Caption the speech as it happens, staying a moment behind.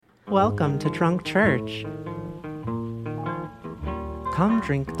Welcome to Drunk Church. Come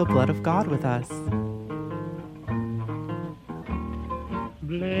drink the blood of God with us.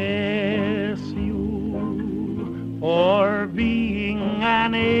 Bless you for being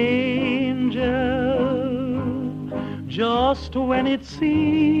an angel, just when it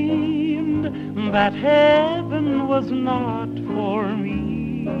seemed that heaven was not for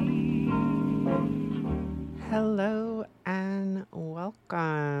me. Hello and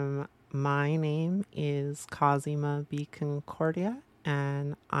welcome. My name is Cosima B. Concordia,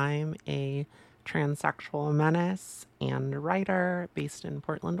 and I'm a transsexual menace and writer based in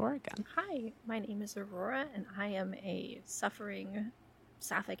Portland, Oregon. Hi, my name is Aurora, and I am a suffering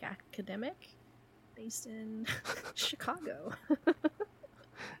sapphic academic based in Chicago.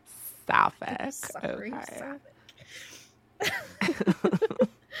 Sapphic. Suffering Okay. sapphic.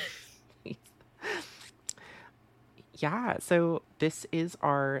 Yeah, so this is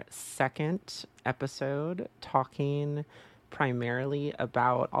our second episode talking primarily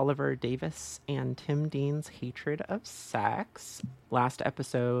about Oliver Davis and Tim Dean's hatred of sex. Last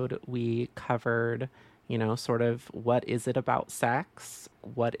episode, we covered, sort of what is it about sex?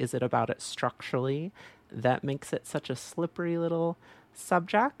 What is it about it structurally that makes it such a slippery little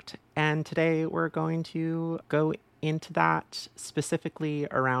subject? And today we're going to go into that specifically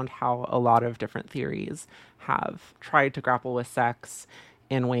around how a lot of different theories have tried to grapple with sex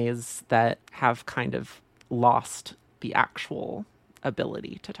in ways that have kind of lost the actual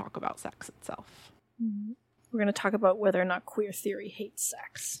ability to talk about sex itself. We're going to talk about whether or not queer theory hates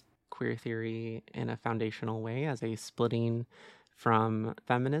sex. Queer theory in a foundational way as a splitting from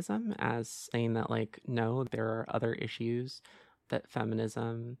feminism, as saying that, no, there are other issues that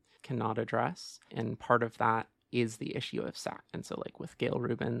feminism cannot address. And part of that is the issue of sex. And so, with Gail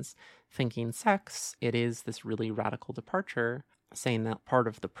Rubin's thinking sex, it is this really radical departure, saying that part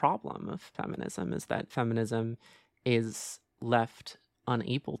of the problem of feminism is that feminism is left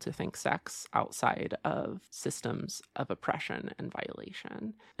unable to think sex outside of systems of oppression and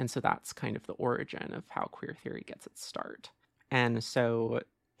violation. And so that's kind of the origin of how queer theory gets its start. And so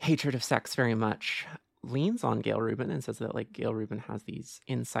hatred of sex very much leans on Gail Rubin and says that Gail Rubin has these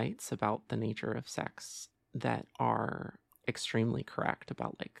insights about the nature of sex that are extremely correct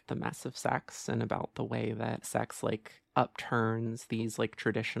about the mess of sex and about the way that sex upturns these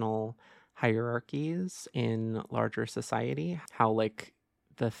traditional hierarchies in larger society, how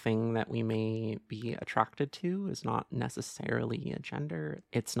the thing that we may be attracted to is not necessarily a gender.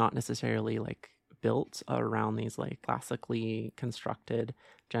 It's not necessarily built around these classically constructed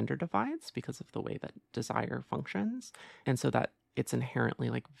gender divides because of the way that desire functions. And so that it's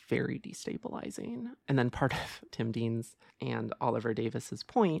inherently very destabilizing. And then part of Tim Dean's and Oliver Davis's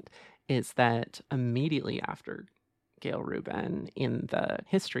point is that immediately after Gail Rubin, in the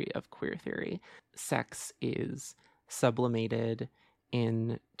history of queer theory, sex is sublimated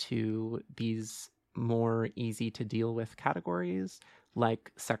into these more easy to deal with categories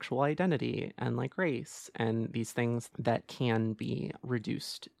like sexual identity and race, and these things that can be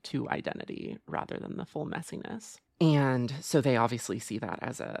reduced to identity rather than the full messiness. And so they obviously see that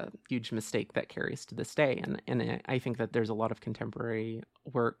as a huge mistake that carries to this day. And I think that there's a lot of contemporary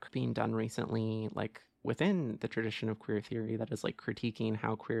work being done recently, within the tradition of queer theory, that is critiquing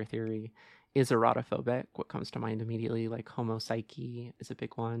how queer theory is erotophobic. What comes to mind immediately, homopsyche is a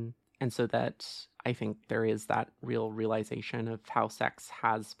big one. And so that I think there is that real realization of how sex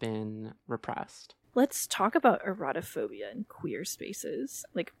has been repressed. Let's talk about erotophobia in queer spaces,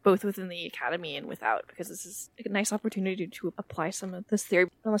 both within the academy and without, because this is a nice opportunity to apply some of this theory,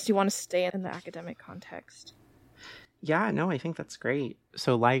 unless you want to stay in the academic context. Yeah, no, I think that's great.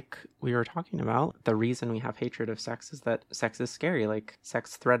 So we were talking about, the reason we have hatred of sex is that sex is scary.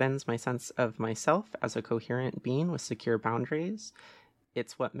 Sex threatens my sense of myself as a coherent being with secure boundaries.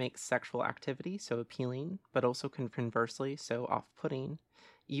 It's what makes sexual activity so appealing, but also conversely so off-putting.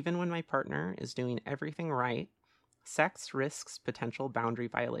 Even when my partner is doing everything right, sex risks potential boundary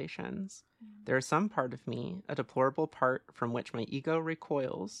violations. There is some part of me, a deplorable part from which my ego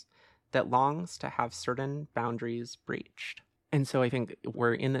recoils, that longs to have certain boundaries breached. And so I think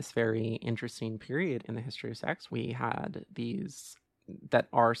we're in this very interesting period in the history of sex. We had these that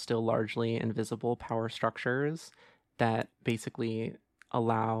are still largely invisible power structures that basically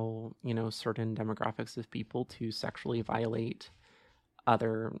allow, certain demographics of people to sexually violate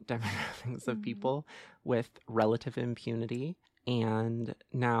other demographics of people with relative impunity. And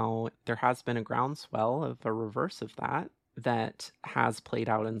now there has been a groundswell of a reverse of that has played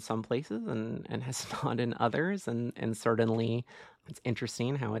out in some places and has not in others. And certainly It's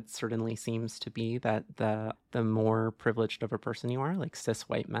interesting how it certainly seems to be that the more privileged of a person you are, like cis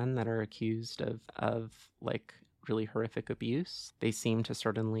white men that are accused of like really horrific abuse, they seem to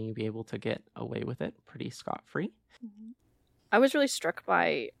certainly be able to get away with it pretty scot-free. I was really struck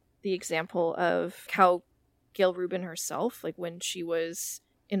by the example of how Gail Rubin herself, like when she was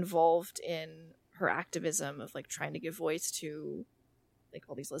involved in her activism of like trying to give voice to like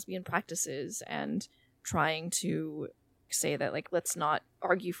all these lesbian practices and trying to say that like let's not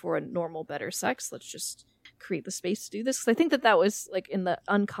argue for a normal better sex, let's just create the space to do this. 'Cause I think that was like in the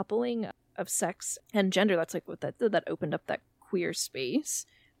uncoupling of sex and gender, that's like what that did, that opened up that queer space,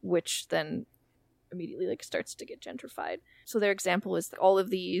 which then immediately like starts to get gentrified. So their example is all of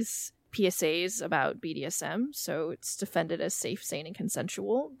these PSAs about BDSM, so it's defended as safe, sane, and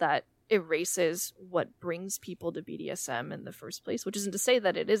consensual, that erases what brings people to BDSM in the first place, which isn't to say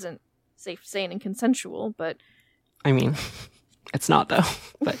that it isn't safe, sane, and consensual, but I mean, it's not though,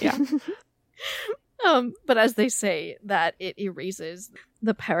 but yeah. But as they say, that it erases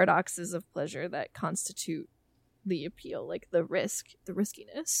the paradoxes of pleasure that constitute the appeal, like the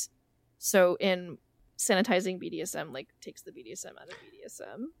riskiness. So in sanitizing BDSM, like takes the BDSM out of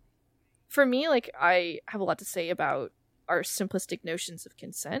BDSM. For me, like I have a lot to say about our simplistic notions of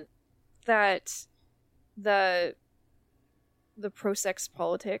consent, that the pro-sex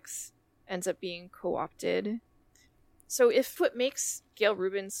politics ends up being co-opted. So if what makes Gail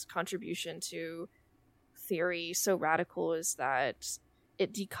Rubin's contribution to theory so radical is that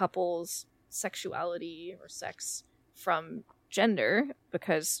it decouples sexuality or sex from gender,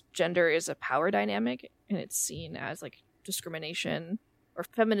 because gender is a power dynamic and it's seen as like discrimination, or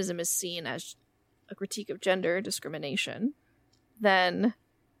feminism is seen as a critique of gender discrimination, then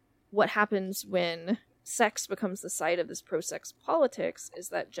what happens when sex becomes the site of this pro-sex politics is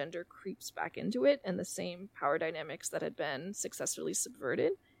that gender creeps back into it, and the same power dynamics that had been successfully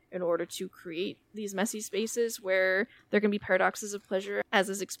subverted in order to create these messy spaces where there can be paradoxes of pleasure as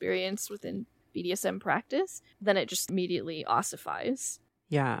is experienced within BDSM practice, then it just immediately ossifies.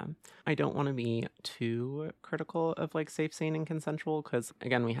 Yeah, I don't want to be too critical of like safe, sane, and consensual, because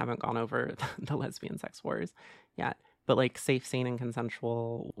again, we haven't gone over the lesbian sex wars yet. But like safe, sane, and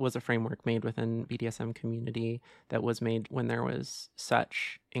consensual was a framework made within BDSM community that was made when there was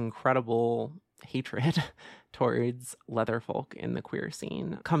such incredible hatred towards leather folk in the queer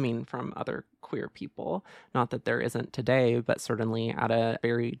scene coming from other queer people. Not that there isn't today, but certainly at a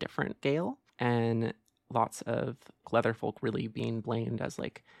very different scale. And lots of leather folk really being blamed as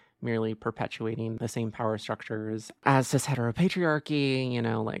like merely perpetuating the same power structures as cis heteropatriarchy, you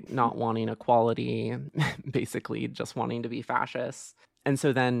know, like not wanting equality, basically just wanting to be fascists. And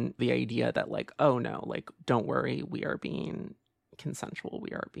so then the idea that like, oh no, like, don't worry, we are being consensual, we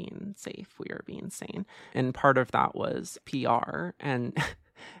are being safe, we are being sane. And part of that was PR. And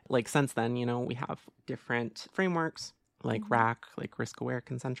like since then, you know, we have different frameworks like RAC, like risk aware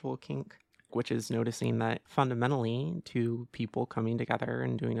consensual kink, which is noticing that fundamentally to people coming together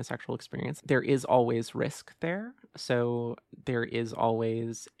and doing a sexual experience, there is always risk there. So there is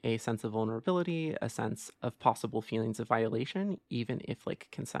always a sense of vulnerability, a sense of possible feelings of violation, even if like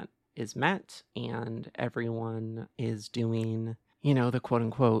consent is met and everyone is doing, you know, the quote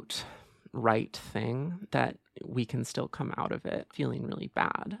unquote right thing, that we can still come out of it feeling really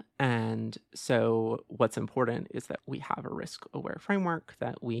bad. And so what's important is that we have a risk-aware framework,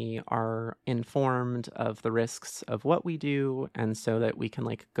 that we are informed of the risks of what we do, and so that we can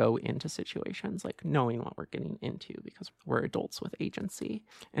like go into situations like knowing what we're getting into because we're adults with agency.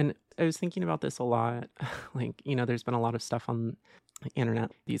 And I was thinking about this a lot. Like, you know, there's been a lot of stuff on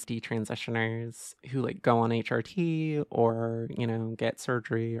internet, these detransitioners who like go on HRT or, you know, get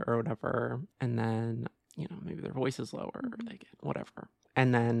surgery or whatever, and then, you know, maybe their voice is lower, or they get whatever,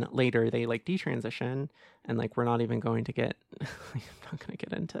 and then later they like detransition, and like we're not even going to get I'm not going to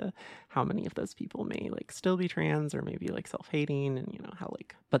get into how many of those people may like still be trans or maybe like self-hating, and you know how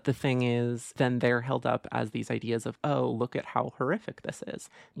like, but the thing is then they're held up as these ideas of, oh, look at how horrific this is,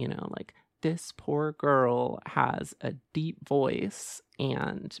 you know, like this poor girl has a deep voice,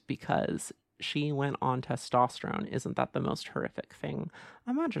 and because she went on testosterone, isn't that the most horrific thing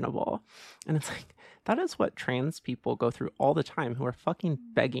imaginable? And it's like, that is what trans people go through all the time, who are fucking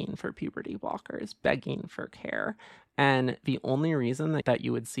begging for puberty blockers, begging for care. And the only reason that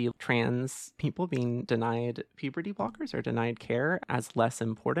you would see trans people being denied puberty blockers or denied care as less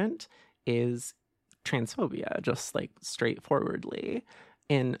important is transphobia, just like straightforwardly.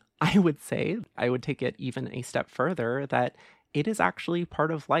 And I would say, I would take it even a step further, that it is actually part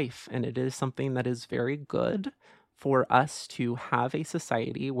of life, and it is something that is very good for us to have a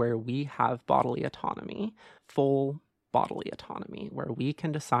society where we have bodily autonomy, full bodily autonomy, where we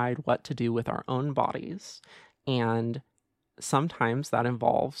can decide what to do with our own bodies. And sometimes that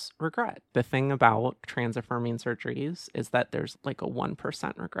involves regret. The thing about trans affirming surgeries is that there's like a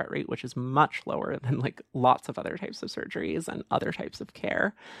 1% regret rate, which is much lower than like lots of other types of surgeries and other types of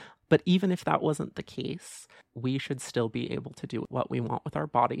care. But even if that wasn't the case, we should still be able to do what we want with our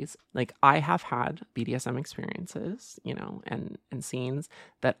bodies. Like, I have had BDSM experiences, you know, and scenes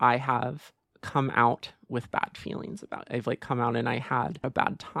that I have come out with bad feelings about. I've like come out and I had a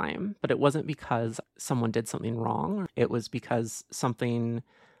bad time, but it wasn't because someone did something wrong. It was because something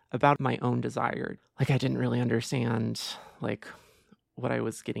about my own desire, like I didn't really understand like what I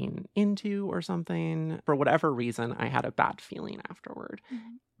was getting into or something. For whatever reason, I had a bad feeling afterward.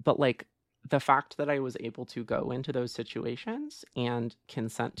 Mm-hmm. But like the fact that I was able to go into those situations and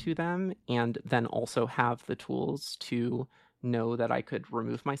consent to them, and then also have the tools to know that I could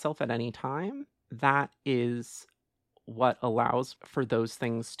remove myself at any time, that is what allows for those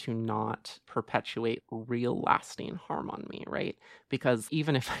things to not perpetuate real lasting harm on me, right? Because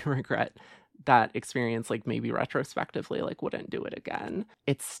even if I regret that experience, like maybe retrospectively, like wouldn't do it again,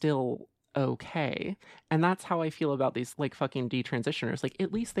 it's still okay. And that's how I feel about these like fucking detransitioners. Like,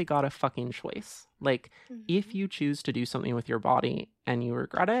 at least they got a fucking choice. Like, if you choose to do something with your body and you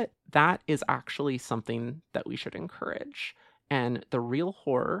regret it, that is actually something that we should encourage. And the real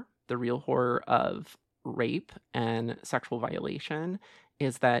horror of rape and sexual violation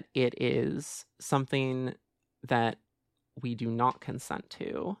is that it is something that we do not consent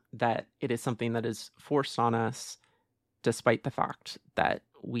to, that it is something that is forced on us despite the fact that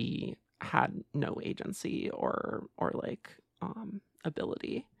we had no agency or like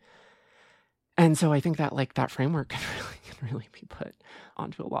ability. And so I think that like that framework can really be put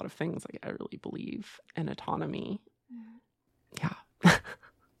onto a lot of things. Like, I really believe in autonomy. Yeah.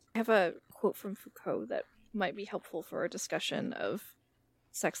 I have a quote from Foucault that might be helpful for a discussion of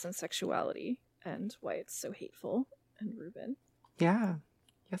sex and sexuality and why it's so hateful. And Ruben. Yeah.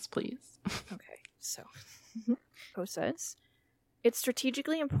 Yes, please. Okay, so Foucault says, it's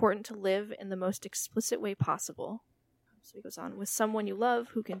strategically important to live in the most explicit way possible. So he goes on, with someone you love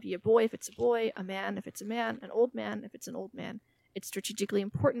who can be a boy if it's a boy, a man if it's a man, an old man if it's an old man. It's strategically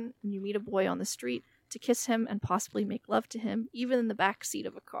important when you meet a boy on the street to kiss him and possibly make love to him, even in the back seat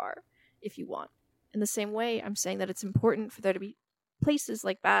of a car, if you want. In the same way, I'm saying that it's important for there to be places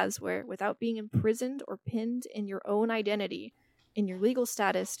like baths where, without being imprisoned or pinned in your own identity, in your legal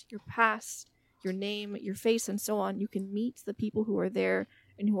status, your past, your name, your face, and so on, you can meet the people who are there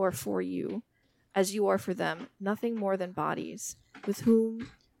and who are for you, as you are for them, nothing more than bodies, with whom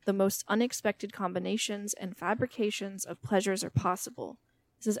the most unexpected combinations and fabrications of pleasures are possible.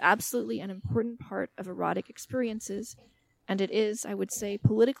 This is absolutely an important part of erotic experiences, and it is, I would say,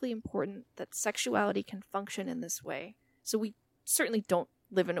 politically important that sexuality can function in this way. So we certainly don't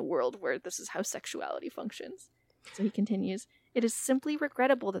live in a world where this is how sexuality functions. So he continues, it is simply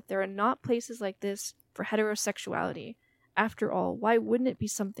regrettable that there are not places like this for heterosexuality. After all, why wouldn't it be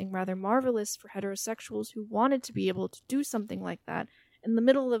something rather marvelous for heterosexuals who wanted to be able to do something like that in the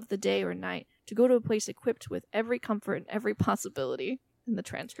middle of the day or night, to go to a place equipped with every comfort and every possibility? In the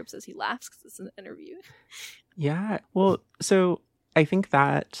transcript says he laughs because it's an interview. Yeah, well, so I think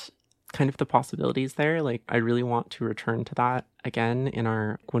that kind of the possibilities there, like, I really want to return to that again in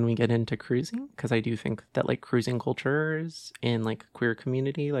our, when we get into cruising, because I do think that like cruising cultures in like queer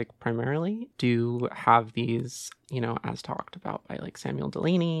community, like primarily, do have these, you know, as talked about by like Samuel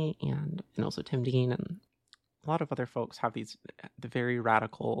Delaney and also Tim Dean and a lot of other folks, have these the very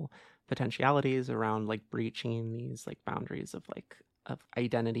radical potentialities around like breaching these like boundaries of like of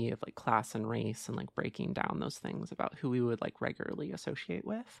identity, of like class and race, and like breaking down those things about who we would like regularly associate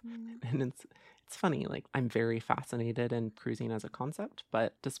with. And it's funny, like I'm very fascinated in cruising as a concept,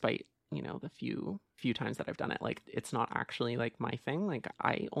 but despite, you know, the few times that I've done it, like it's not actually like my thing. Like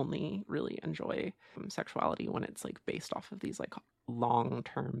I only really enjoy sexuality when it's like based off of these like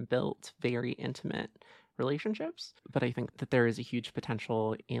long-term built, very intimate relationships. But I think that there is a huge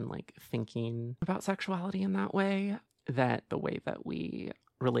potential in like thinking about sexuality in that way, that the way that we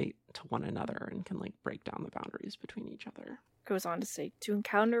relate to one another and can like break down the boundaries between each other. Goes on to say, to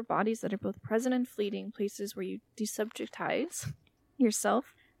encounter bodies that are both present and fleeting, places where you desubjectize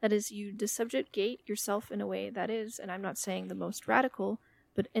yourself, that is, you desubjugate yourself in a way that is, and I'm not saying the most radical,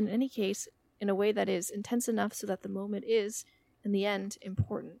 but in any case, in a way that is intense enough so that the moment is, in the end,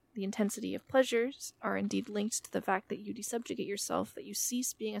 important. The intensity of pleasures are indeed linked to the fact that you desubjugate yourself, that you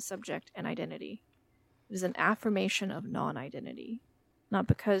cease being a subject and identity. It is an affirmation of non-identity. Not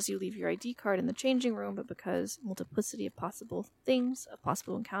because you leave your ID card in the changing room, but because multiplicity of possible things, of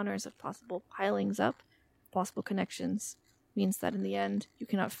possible encounters, of possible pilings up, possible connections means that in the end, you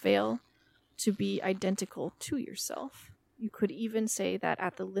cannot fail to be identical to yourself. You could even say that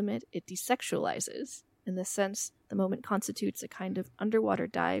at the limit, it desexualizes. In this sense, the moment constitutes a kind of underwater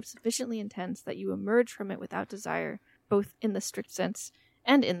dive sufficiently intense that you emerge from it without desire, both in the strict sense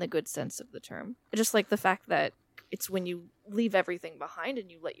and in the good sense of the term. Just like the fact that it's when you leave everything behind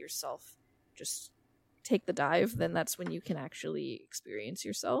and you let yourself just take the dive, then that's when you can actually experience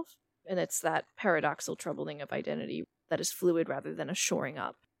yourself. And it's that paradoxical troubling of identity that is fluid rather than a shoring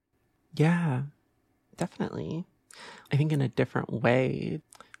up. Yeah, definitely. I think in a different way,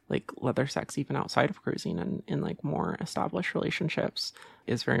 like leather sex, even outside of cruising and in like more established relationships,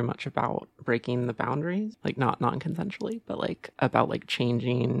 is very much about breaking the boundaries, like not non-consensually, but like about like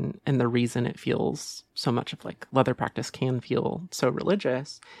changing. And the reason it feels so much of like leather practice can feel so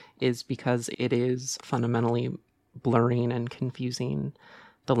religious is because it is fundamentally blurring and confusing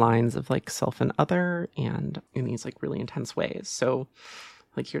the lines of like self and other, and in these like really intense ways. So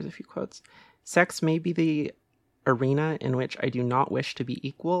like here's a few quotes. Sex may be the arena in which I do not wish to be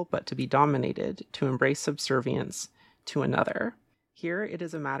equal, but to be dominated, to embrace subservience to another. Here it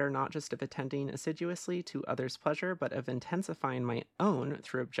is a matter not just of attending assiduously to others' pleasure, but of intensifying my own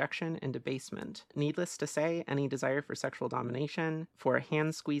through objection and debasement. Needless to say, any desire for sexual domination, for a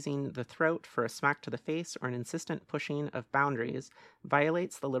hand squeezing the throat, for a smack to the face, or an insistent pushing of boundaries,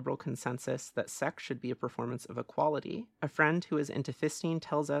 violates the liberal consensus that sex should be a performance of equality. A friend who is into fisting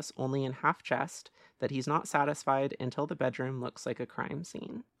tells us only in half jest that he's not satisfied until the bedroom looks like a crime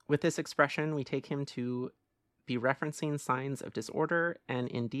scene. With this expression, we take him to be referencing signs of disorder and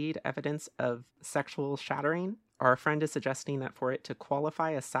indeed evidence of sexual shattering. Our friend is suggesting that for it to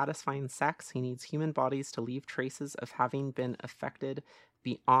qualify as satisfying sex, he needs human bodies to leave traces of having been affected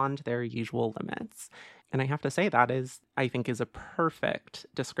beyond their usual limits. And I have to say that is, I think, is a perfect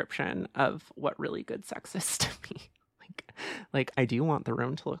description of what really good sex is to me. Like I do want the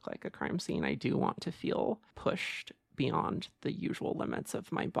room to look like a crime scene. I do want to feel pushed beyond the usual limits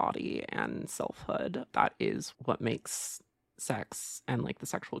of my body and selfhood. That is what makes sex and like the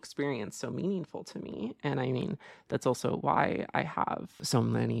sexual experience so meaningful to me. And I mean, that's also why I have so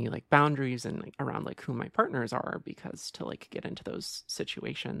many like boundaries and like around like who my partners are, because to like get into those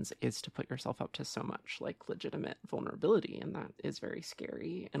situations is to put yourself up to so much like legitimate vulnerability, and that is very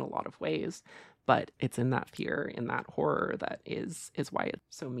scary in a lot of ways. But it's in that fear, in that horror, that is why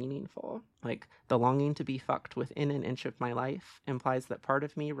it's so meaningful. Like the longing to be fucked within an inch of my life implies that part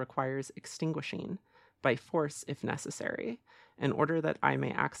of me requires extinguishing by force if necessary, in order that I may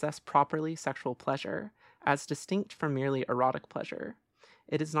access properly sexual pleasure, as distinct from merely erotic pleasure.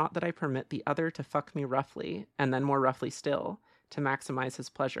 It is not that I permit the other to fuck me roughly, and then more roughly still, to maximize his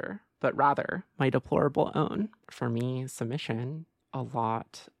pleasure, but rather my deplorable own. For me, submission, a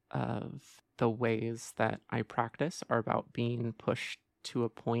lot of the ways that I practice are about being pushed to a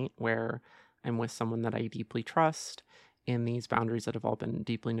point where I'm with someone that I deeply trust, in these boundaries that have all been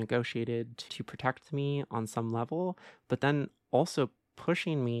deeply negotiated to protect me on some level, but then also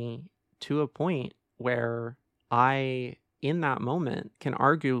pushing me to a point where I, in that moment, can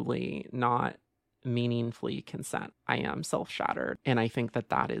arguably not meaningfully consent. I am self-shattered. And I think that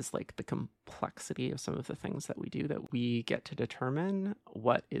that is like the complexity of some of the things that we do, that we get to determine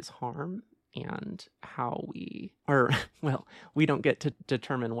what is harm and how we, or well, we don't get to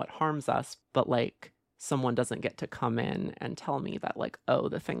determine what harms us, but like someone doesn't get to come in and tell me that like, oh,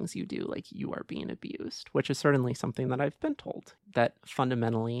 the things you do, like you are being abused, which is certainly something that I've been told, that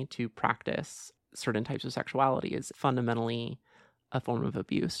fundamentally to practice certain types of sexuality is fundamentally a form of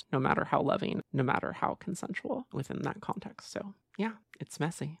abuse, no matter how loving, no matter how consensual within that context. So yeah, it's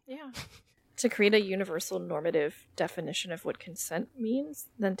messy. Yeah. To create a universal normative definition of what consent means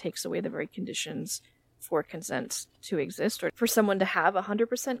then takes away the very conditions for consent to exist, or for someone to have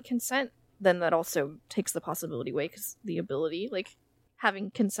 100% consent, then that also takes the possibility away, because the ability, like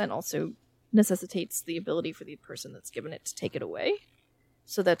having consent also necessitates the ability for the person that's given it to take it away.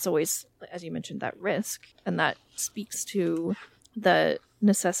 So that's always, as you mentioned, that risk, and that speaks to the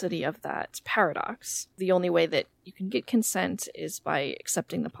necessity of that paradox. The only way that you can get consent is by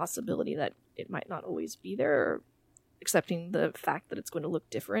accepting the possibility that it might not always be there, or accepting the fact that it's going to look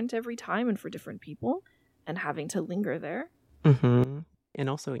different every time and for different people, and having to linger there. Mm-hmm. And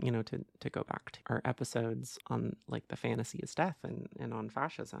also, you know, to go back to our episodes on like the fantasy is death and on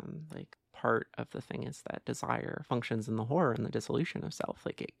fascism, like part of the thing is that desire functions in the horror and the dissolution of self.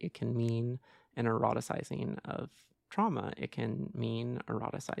 Like it can mean an eroticizing of trauma. It can mean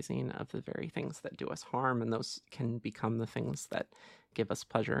eroticizing of the very things that do us harm. And those can become the things that give us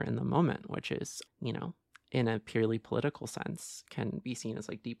pleasure in the moment, which is, you know, in a purely political sense, can be seen as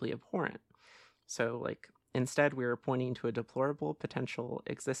like deeply abhorrent. So like Instead, we are pointing to a deplorable potential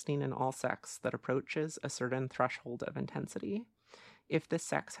existing in all sex that approaches a certain threshold of intensity. If this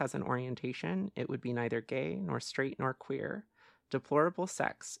sex has an orientation, it would be neither gay, nor straight, nor queer. Deplorable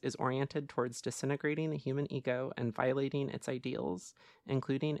sex is oriented towards disintegrating the human ego and violating its ideals,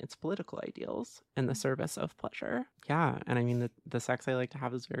 including its political ideals, in the service of pleasure. Yeah, and I mean, the sex I like to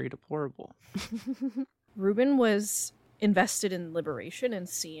have is very deplorable. Rubin was invested in liberation and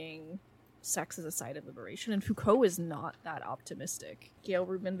seeing sex as a side of liberation, and Foucault is not that optimistic. Gail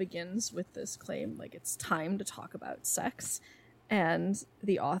Rubin begins with this claim, like, it's time to talk about sex, and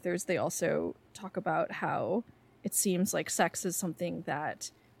the authors, they also talk about how it seems like sex is something that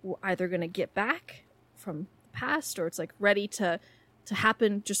we're either going to get back from the past, or it's like ready to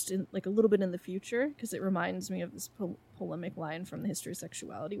happen just in like a little bit in the future, because it reminds me of this polemic line from The History of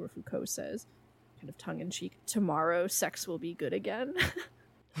Sexuality where Foucault says, kind of tongue-in-cheek, tomorrow sex will be good again.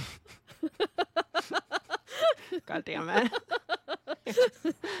 God damn it.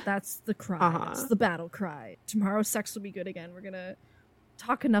 That's the cry. That's the battle cry. Tomorrow sex will be good again. We're going to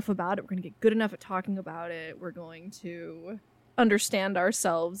talk enough about it. We're going to get good enough at talking about it. We're going to understand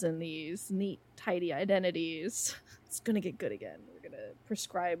ourselves in these neat, tidy identities. It's going to get good again. We're going to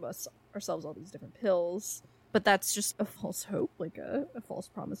prescribe ourselves all these different pills. But that's just a false hope, like a false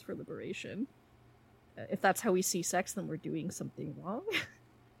promise for liberation. If that's how we see sex, then we're doing something wrong.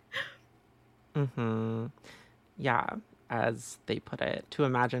 Mm-hmm. Yeah, as they put it, to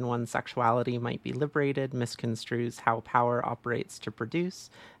imagine one's sexuality might be liberated misconstrues how power operates to produce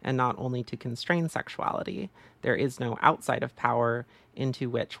and not only to constrain sexuality. There is no outside of power into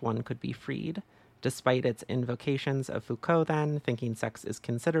which one could be freed. Despite its invocations of Foucault, then, thinking sex is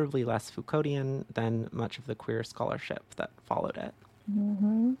considerably less Foucauldian than much of the queer scholarship that followed it.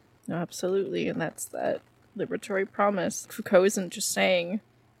 Mm-hmm. Absolutely, and that's that liberatory promise. Foucault isn't just saying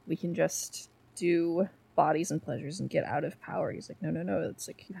we can just do bodies and pleasures and get out of power. He's like, no. It's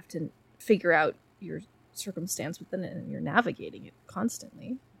like you have to figure out your circumstance within it, and you're navigating it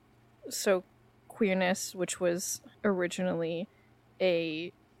constantly. So queerness, which was originally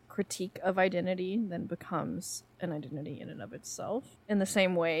a critique of identity, then becomes an identity in and of itself. In the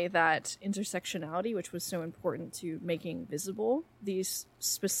same way that intersectionality, which was so important to making visible these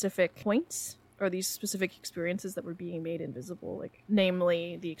specific points or these specific experiences that were being made invisible, like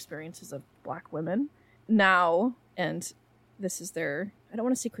namely the experiences of Black women. Now, and this is their, I don't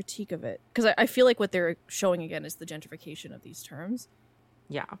want to say critique of it, because I feel like what they're showing again is the gentrification of these terms.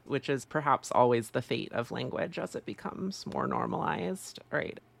 Yeah, which is perhaps always the fate of language as it becomes more normalized,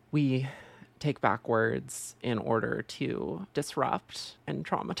 right? We take back words in order to disrupt and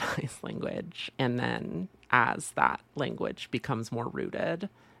traumatize language. And then as that language becomes more rooted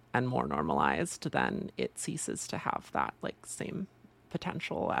and more normalized, then it ceases to have that like same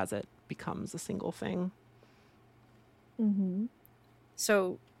potential as it becomes a single thing. Mm-hmm.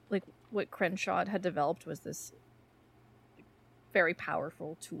 So like what Crenshaw had developed was this very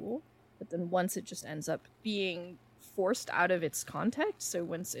powerful tool, but then once it just ends up being forced out of its context, so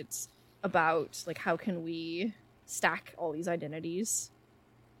once it's about like how can we stack all these identities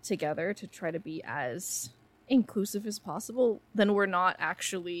together to try to be as inclusive as possible, then we're not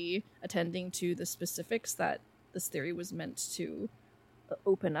actually attending to the specifics that this theory was meant to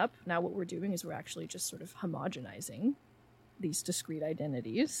open up. Now what we're doing is we're actually just sort of homogenizing these discrete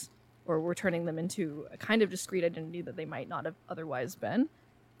identities, or we're turning them into a kind of discrete identity that they might not have otherwise been.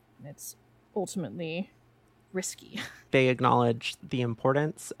 And it's ultimately risky. They acknowledge the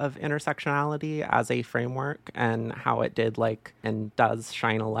importance of intersectionality as a framework and how it did like and does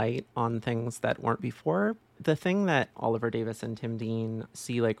shine a light on things that weren't before. The thing that Oliver Davis and Tim Dean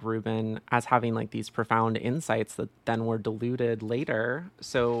see like Rubin as having like these profound insights that then were diluted later.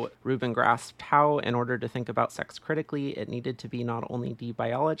 So Rubin grasped how, in order to think about sex critically, it needed to be not only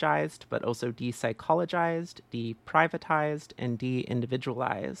debiologized, but also depsychologized, deprivatized, and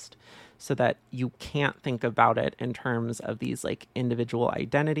de-individualized, so that you can't think about it in terms of these like individual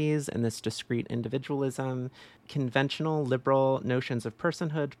identities and this discrete individualism. Conventional liberal notions of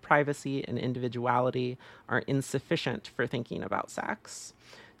personhood, privacy, and individuality are insufficient for thinking about sex.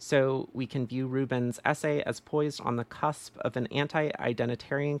 So we can view Rubin's essay as poised on the cusp of an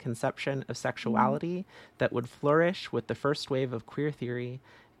anti-identitarian conception of sexuality that would flourish with the first wave of queer theory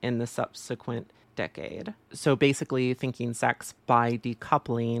in the subsequent decade. So basically thinking sex by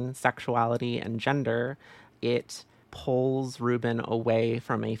decoupling sexuality and gender, it pulls Rubin away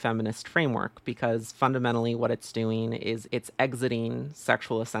from a feminist framework, because fundamentally what it's doing is it's exiting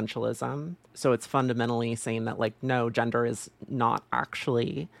sexual essentialism. So it's fundamentally saying that like, no, gender is not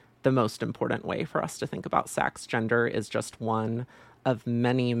actually the most important way for us to think about sex. Gender is just one of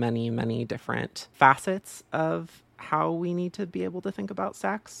many, many, many different facets of how we need to be able to think about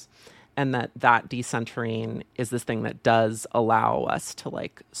sex. And that decentering is this thing that does allow us to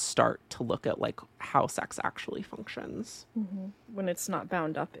like start to look at like how sex actually functions. Mm-hmm. When it's not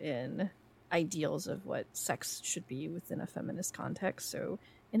bound up in ideals of what sex should be within a feminist context. So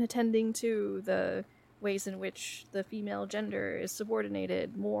in attending to the ways in which the female gender is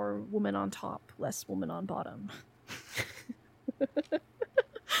subordinated, more woman on top, less woman on bottom.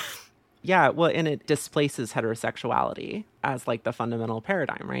 Yeah, well, and it displaces heterosexuality as like the fundamental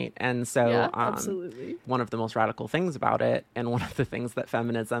paradigm, right? And so Yeah, absolutely. One of the most radical things about it, and one of the things that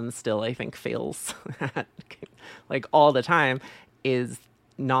feminism still, I think, fails at like all the time, is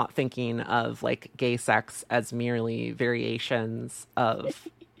not thinking of like gay sex as merely variations of,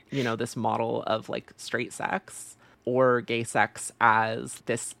 you know, this model of like straight sex, or gay sex as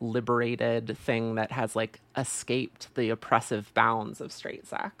this liberated thing that has like escaped the oppressive bounds of straight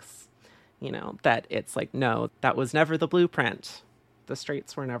sex. You know, that it's like, no, that was never the blueprint. The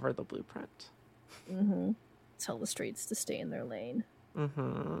straights were never the blueprint. Mm-hmm. Tell the straights to stay in their lane.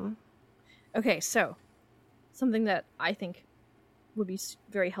 Mm-hmm. Okay, so something that I think would be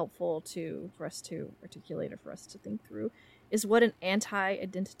very helpful for us to articulate or for us to think through is what an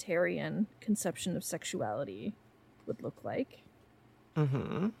anti-identitarian conception of sexuality would look like.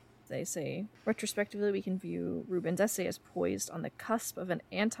 Mm-hmm. They say, retrospectively, we can view Rubin's essay as poised on the cusp of an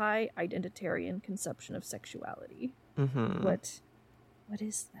anti-identitarian conception of sexuality. Mm-hmm. What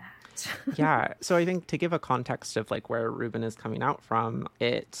is that? Yeah, so I think to give a context of like where Rubin is coming out from,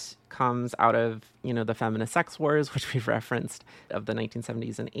 it comes out of, you know, the feminist sex wars, which we've referenced, of the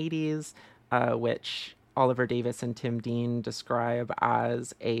 1970s and 80s, which Oliver Davis and Tim Dean describe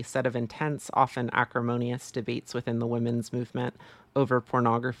as a set of intense, often acrimonious debates within the women's movement over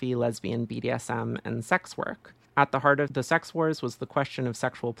pornography, lesbian BDSM, and sex work. At the heart of the sex wars was the question of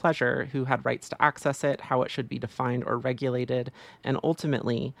sexual pleasure, who had rights to access it, how it should be defined or regulated, and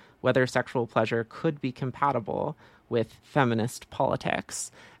ultimately whether sexual pleasure could be compatible with feminist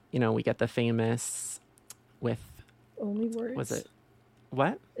politics. You know, we get the famous with... Only Words? Was it...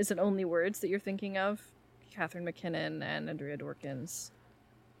 What? Is it Only Words that you're thinking of? Catherine McKinnon and Andrea Dworkin's.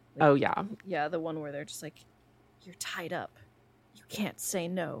 Like, oh, yeah. Yeah, the one where they're just like, you're tied up. You can't say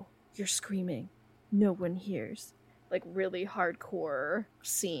no. You're screaming. No one hears. Like, really hardcore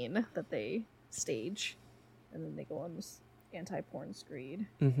scene that they stage. And then they go on this anti-porn screed.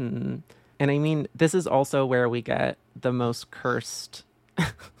 Mm-hmm. And I mean, this is also where we get the most cursed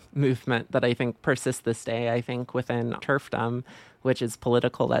movement that I think persists this day, I think, within TERFdom, which is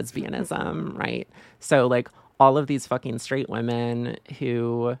political lesbianism, right? So, like, all of these fucking straight women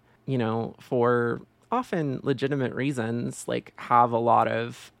who, you know, for often legitimate reasons, like, have a lot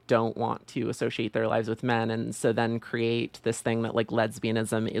of don't want to associate their lives with men, and so then create this thing that like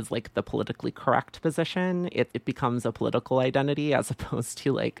lesbianism is like the politically correct position. It becomes a political identity as opposed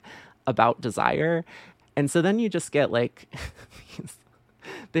to like about desire. And so then you just get like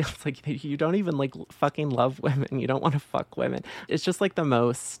it's like you don't even like fucking love women, you don't want to fuck women. It's just like the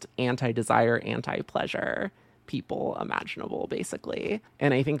most anti-desire, anti-pleasure people imaginable, basically.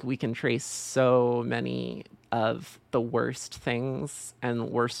 And I think we can trace so many of the worst things and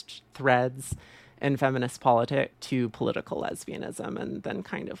worst threads in feminist politics to political lesbianism, and then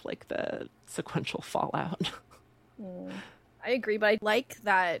kind of like the sequential fallout. I agree, but I like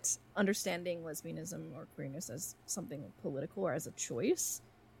that understanding lesbianism or queerness as something political or as a choice.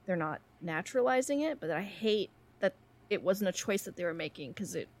 They're not naturalizing it, but I hate that it wasn't a choice that they were making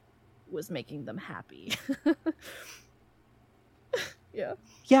because it was making them happy.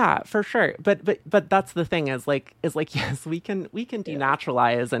 Yeah, for sure. But that's the thing is like yes, we can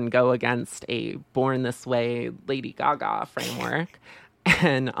denaturalize and go against a born this way Lady Gaga framework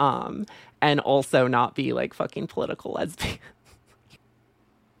and also not be like fucking political lesbian.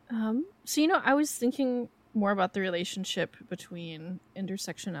 So, you know, I was thinking more about the relationship between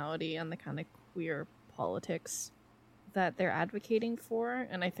intersectionality and the kind of queer politics that they're advocating for,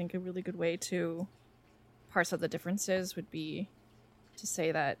 and I think a really good way to parse out the differences would be to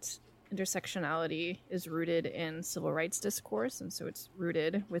say that intersectionality is rooted in civil rights discourse, and so it's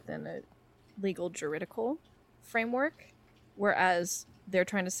rooted within a legal juridical framework, whereas they're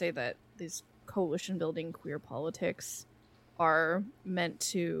trying to say that these coalition building queer politics are meant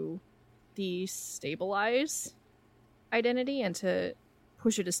to destabilize identity and to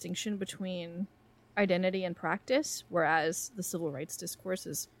push a distinction between identity and practice, whereas the civil rights discourse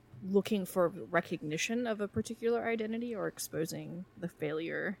is looking for recognition of a particular identity or exposing the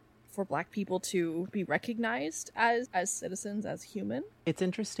failure for Black people to be recognized as citizens, as human. It's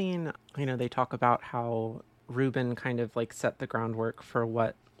interesting, you know, they talk about how Rubin kind of like set the groundwork for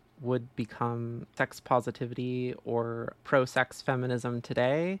what would become sex positivity or pro-sex feminism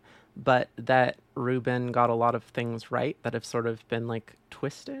today, but that Rubin got a lot of things right that have sort of been like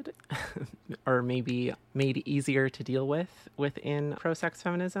twisted or maybe made easier to deal with within pro-sex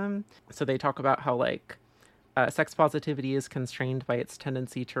feminism. So they talk about how like sex positivity is constrained by its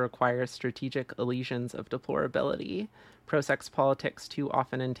tendency to require strategic elisions of deplorability. Pro-sex politics too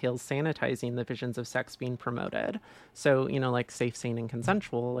often entails sanitizing the visions of sex being promoted. So, like safe, sane, and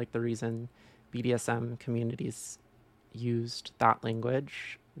consensual, like the reason BDSM communities used that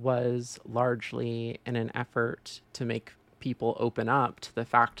language was largely in an effort to make people open up to the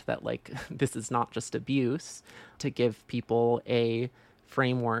fact that like this is not just abuse, to give people a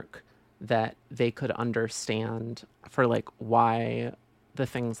framework that they could understand for like why the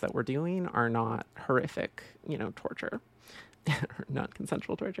things that we're doing are not horrific, torture, or not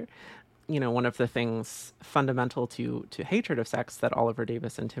consensual torture. One of the things fundamental to hatred of sex that Oliver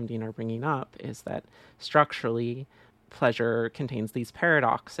Davis and Tim Dean are bringing up is that structurally pleasure contains these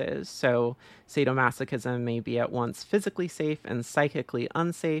paradoxes. So sadomasochism may be at once physically safe and psychically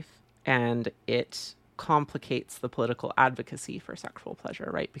unsafe, and it complicates the political advocacy for sexual pleasure,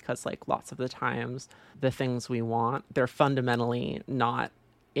 right? Because like lots of the times the things we want, they're fundamentally not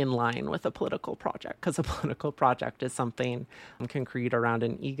in line with a political project, because a political project is something concrete around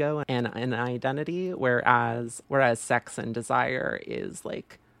an ego and an identity, whereas sex and desire is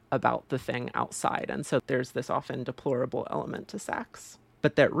like about the thing outside. And so there's this often deplorable element to sex.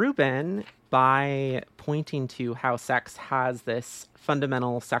 But that Rubin, by pointing to how sex has this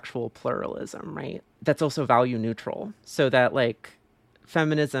fundamental sexual pluralism, right, that's also value neutral. So that like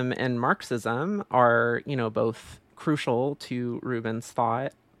feminism and Marxism are, both crucial to Rubin's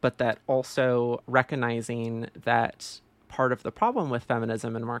thought, but that also recognizing that part of the problem with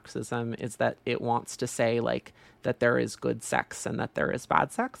feminism and Marxism is that it wants to say like that there is good sex and that there is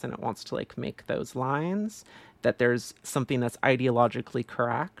bad sex, and it wants to like make those lines, that there's something that's ideologically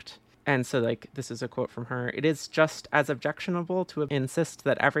correct. And so like this is a quote from her: "It is just as objectionable to insist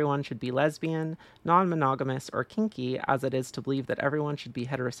that everyone should be lesbian, non-monogamous, or kinky as it is to believe that everyone should be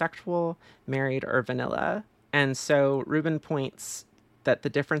heterosexual, married, or vanilla." And so Rubin points that the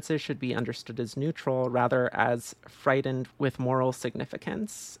differences should be understood as neutral rather as frightened with moral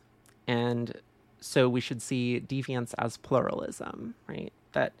significance. And so we should see deviance as pluralism, right?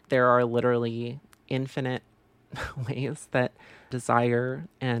 That there are literally infinite ways that desire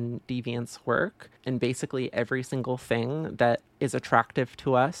and deviance work, and basically every single thing that is attractive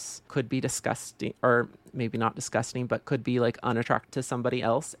to us could be disgusting, or maybe not disgusting, but could be like unattractive to somebody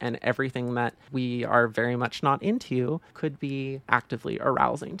else, and everything that we are very much not into could be actively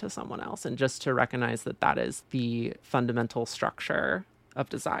arousing to someone else. And just to recognize that that is the fundamental structure of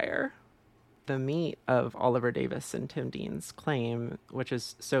desire. The meat of Oliver Davis and Tim Dean's claim, which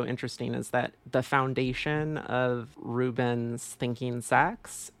is so interesting, is that the foundation of Rubin's thinking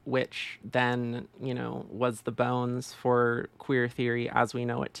sex, which then, was the bones for queer theory as we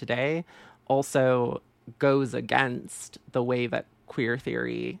know it today, also goes against the way that queer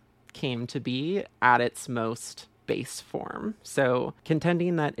theory came to be at its most base form. So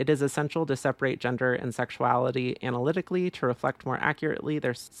contending that it is essential to separate gender and sexuality analytically to reflect more accurately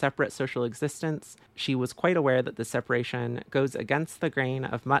their separate social existence, she was quite aware that the separation goes against the grain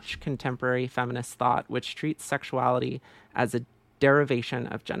of much contemporary feminist thought, which treats sexuality as a derivation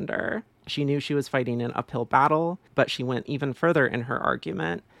of gender. She knew she was fighting an uphill battle, but she went even further in her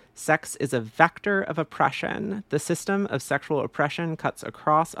argument. Sex is a vector of oppression. The system of sexual oppression cuts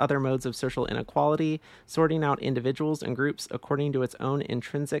across other modes of social inequality, sorting out individuals and groups according to its own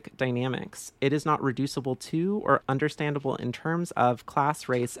intrinsic dynamics. It is not reducible to or understandable in terms of class,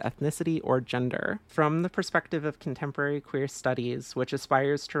 race, ethnicity, or gender. From the perspective of contemporary queer studies, which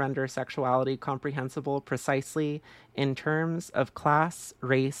aspires to render sexuality comprehensible precisely in terms of class,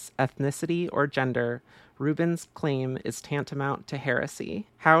 race, ethnicity, or gender, Rubin's claim is tantamount to heresy.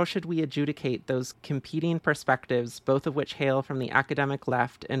 How should we adjudicate those competing perspectives, both of which hail from the academic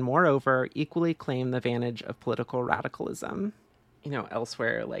left and, moreover, equally claim the vantage of political radicalism?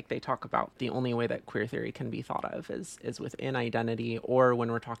 Elsewhere, like they talk about the only way that queer theory can be thought of is within identity, or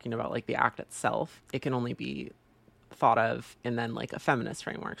when we're talking about like the act itself, it can only be thought of in then like a feminist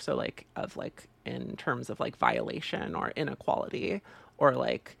framework. So like of like in terms of like violation or inequality, or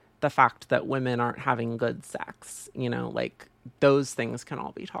like the fact that women aren't having good sex, like those things can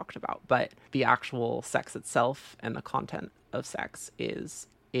all be talked about. But the actual sex itself and the content of sex is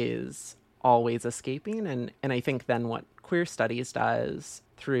always escaping. And I think then what queer studies does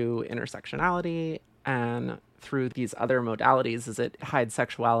through intersectionality and through these other modalities is it hides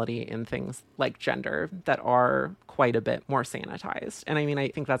sexuality in things like gender that are quite a bit more sanitized. And I mean, I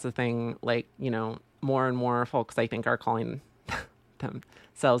think that's a thing, like, you know, more and more folks, I think, are calling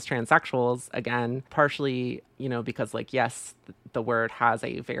themselves transsexuals again, partially, you know, because, like, yes, the word has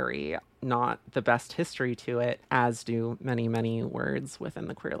a very not the best history to it, as do many, many words within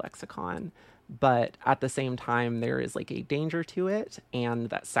the queer lexicon. But at the same time, there is like a danger to it, and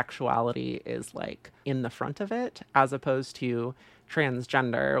that sexuality is like in the front of it, as opposed to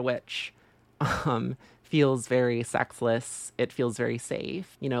transgender, which feels very sexless. It feels very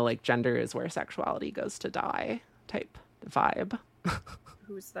safe. You know, like gender is where sexuality goes to die type vibe.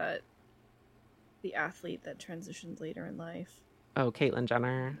 Who's that? The athlete that transitioned later in life. Oh, Caitlyn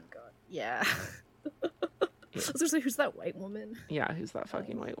Jenner. Oh, God. Yeah. I was gonna say, who's that white woman? Yeah, who's that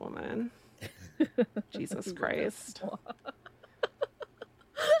fucking white woman? Jesus Christ.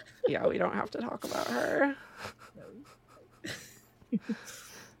 Yeah, we don't have to talk about her.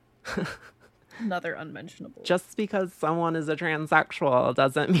 No. Another unmentionable. Just because someone is a transsexual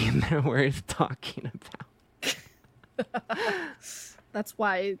doesn't mean they're worth talking about. That's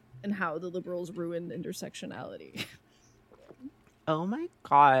why and how the liberals ruined intersectionality. Oh my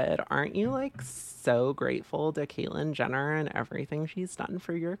God, aren't you like so grateful to Caitlyn Jenner and everything she's done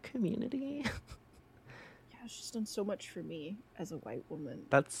for your community? Yeah, she's done so much for me as a white woman.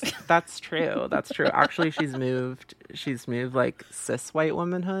 That's true. That's true. Actually, she's moved like cis white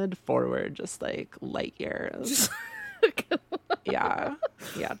womanhood forward just like light years. Yeah.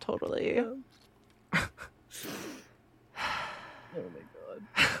 Yeah, totally. Oh my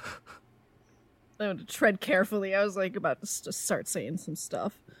God. I had to tread carefully. I was like about to just start saying some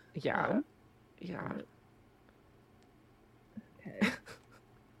stuff. Yeah. Yeah. Okay.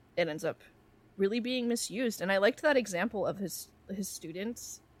 It ends up really being misused. And I liked that example of his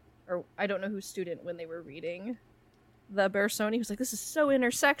students, or I don't know whose student, when they were reading the Bersoni, he was like, this is so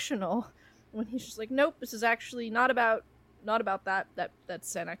intersectional. When he's just like, nope, this is actually not about that.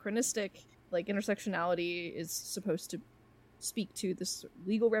 That's anachronistic. Like, intersectionality is supposed to speak to this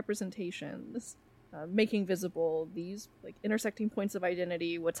legal representation, this making visible these like intersecting points of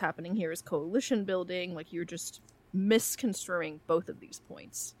identity. What's happening here is coalition building. Like, you're just misconstruing both of these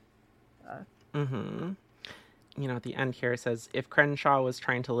points. You know, at the end here it says, if Crenshaw was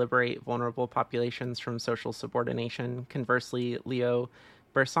trying to liberate vulnerable populations from social subordination, conversely, Leo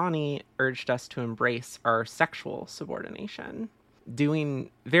Bersani urged us to embrace our sexual subordination.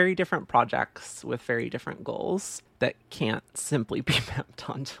 Doing very different projects with very different goals that can't simply be mapped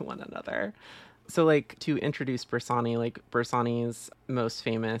onto one another. So, like, to introduce Bersani, like, Bersani's most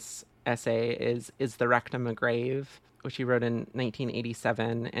famous essay is the Rectum a Grave, which he wrote in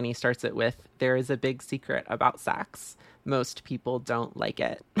 1987, and he starts it with, there is a big secret about sex. Most people don't like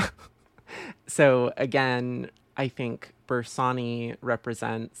it. So, again, I think Bersani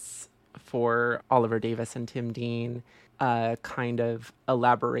represents, for Oliver Davis and Tim Dean, a kind of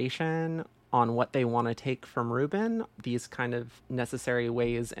elaboration on what they want to take from Rubin, these kind of necessary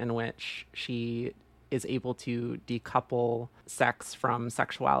ways in which she is able to decouple sex from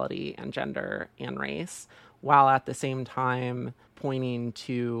sexuality and gender and race, while at the same time pointing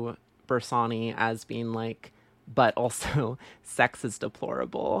to Bersani as being like, but also sex is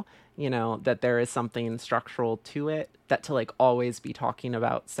deplorable, you know, that there is something structural to it, that to like always be talking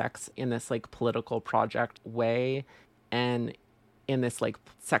about sex in this like political project way and in this like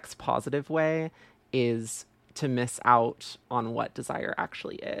sex positive way is to miss out on what desire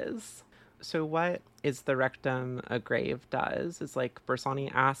actually is. So what is the Rectum a Grave does is like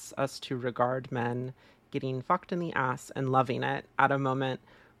Bersani asks us to regard men getting fucked in the ass and loving it at a moment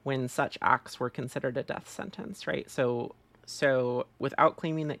when such acts were considered a death sentence, right? So without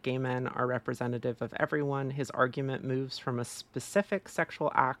claiming that gay men are representative of everyone, his argument moves from a specific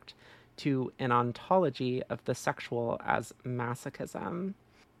sexual act to an ontology of the sexual as masochism.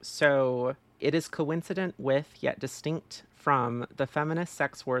 So it is coincident with, yet distinct from, the feminist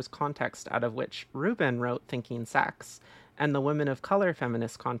sex wars context out of which Rubin wrote Thinking Sex, and the women of color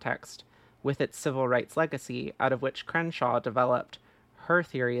feminist context, with its civil rights legacy, out of which Crenshaw developed her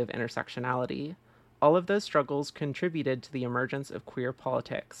theory of intersectionality. All of those struggles contributed to the emergence of queer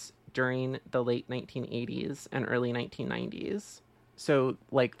politics during the late 1980s and early 1990s. So,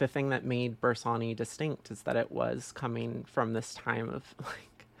 like, the thing that made Bersani distinct is that it was coming from this time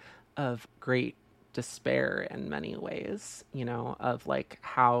of great despair in many ways, you know, of like,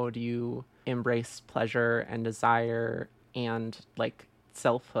 how do you embrace pleasure and desire and like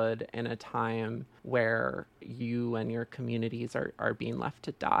selfhood in a time where you and your communities are being left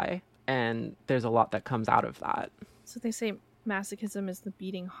to die? And there's a lot that comes out of that. So they say masochism is the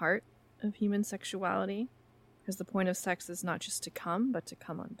beating heart of human sexuality. Because the point of sex is not just to come, but to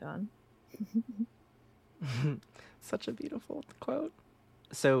come undone. Such a beautiful quote.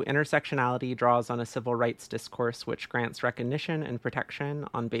 So intersectionality draws on a civil rights discourse which grants recognition and protection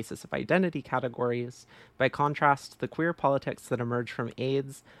on basis of identity categories. By contrast, the queer politics that emerge from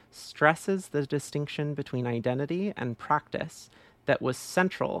AIDS stresses the distinction between identity and practice that was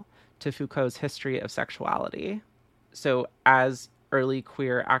central to Foucault's history of sexuality. So as early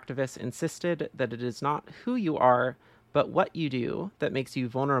queer activists insisted that it is not who you are, but what you do that makes you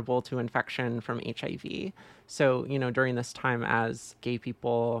vulnerable to infection from HIV. So, during this time, as gay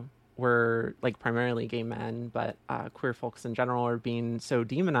people were, like, primarily gay men, but queer folks in general are being so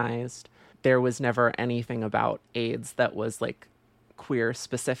demonized, there was never anything about AIDS that was, like, queer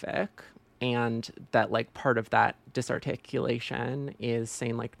specific. And that, like, part of that disarticulation is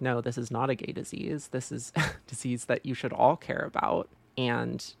saying, like, no, this is not a gay disease. This is a disease that you should all care about.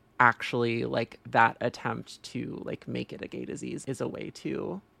 And actually, like, that attempt to, like, make it a gay disease is a way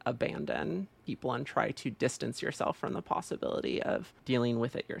to abandon people and try to distance yourself from the possibility of dealing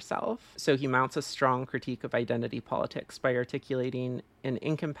with it yourself. So he mounts a strong critique of identity politics by articulating an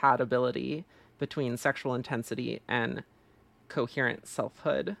incompatibility between sexual intensity and coherent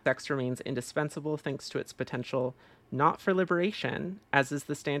selfhood. Sex remains indispensable thanks to its potential not for liberation, as is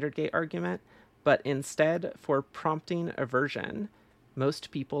the standard gay argument, but instead for prompting aversion.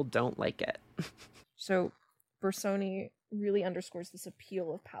 Most people don't like it. So Bersoni really underscores this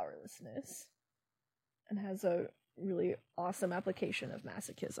appeal of powerlessness and has a really awesome application of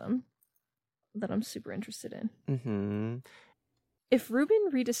masochism that I'm super interested in. Mm-hmm. If Rubin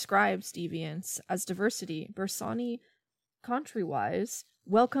redescribes deviance as diversity, Bersani, contrariwise,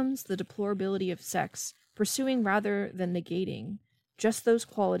 welcomes the deplorability of sex, pursuing rather than negating just those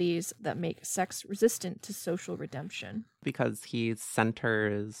qualities that make sex resistant to social redemption. Because he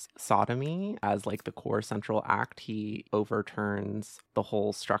centers sodomy as, like, the core central act, he overturns the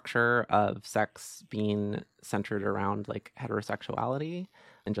whole structure of sex being centered around, like, heterosexuality,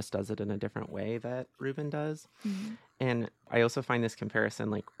 and just does it in a different way that Rubin does. Mm-hmm. And I also find this comparison,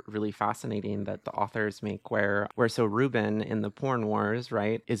 like, really fascinating that the authors make where so Rubin in the porn wars,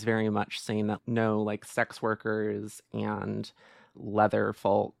 right, is very much saying that no, like, sex workers and leather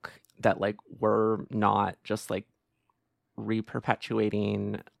folk that, like, were not just, like,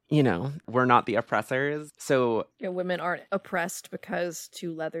 reperpetuating, we're not the oppressors. So yeah, women aren't oppressed because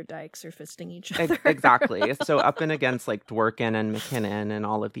two leather dykes are fisting each other. Exactly. So up and against, like, Dworkin and McKinnon and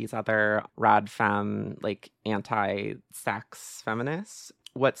all of these other rad femme, like, anti-sex feminists,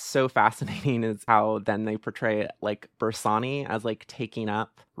 what's so fascinating is how then they portray, like, Bersani as, like, taking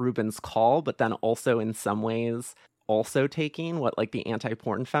up Rubin's call, but then also in some ways also taking what, like, the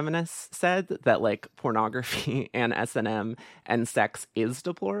anti-porn feminists said, that, like, pornography and S&M and sex is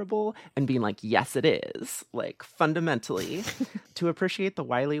deplorable, and being like, yes, it is, like, fundamentally. To appreciate the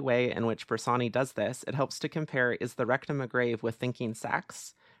wily way in which Bersani does this, it helps to compare Is the Rectum a Grave with Thinking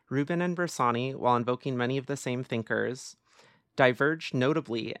Sex. Rubin and Bersani, while invoking many of the same thinkers, diverge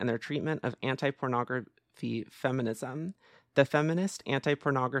notably in their treatment of anti-pornography feminism. The feminist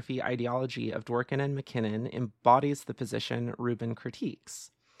anti-pornography ideology of Dworkin and McKinnon embodies the position Rubin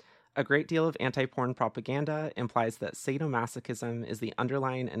critiques. A great deal of anti-porn propaganda implies that sadomasochism is the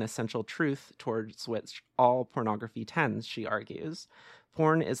underlying and essential truth towards which all pornography tends, she argues.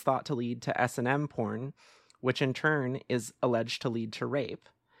 Porn is thought to lead to S&M porn, which in turn is alleged to lead to rape.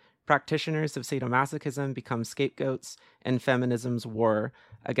 Practitioners of sadomasochism become scapegoats in feminism's war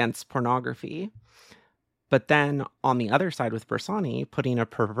against pornography. But then, on the other side with Bersani, putting a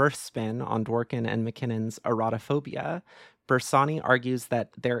perverse spin on Dworkin and McKinnon's erotophobia, Bersani argues that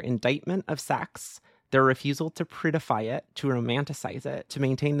their indictment of sex, their refusal to prettify it, to romanticize it, to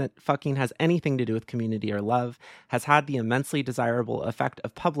maintain that fucking has anything to do with community or love, has had the immensely desirable effect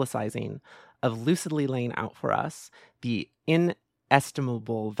of publicizing, of lucidly laying out for us the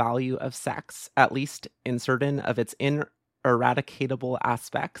inestimable value of sex, at least in certain of its ineradicatable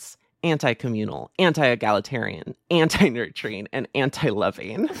aspects, anti-communal, anti-egalitarian, anti-nurturing, and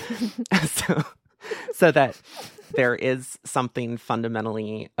anti-loving. so that there is something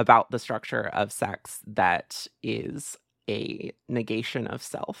fundamentally about the structure of sex that is a negation of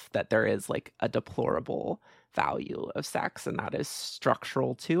self, that there is, like, a deplorable value of sex, and that is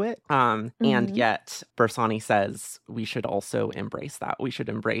structural to it. And yet Bersani says we should also embrace that. We should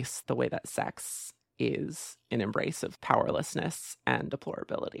embrace the way that sex is an embrace of powerlessness and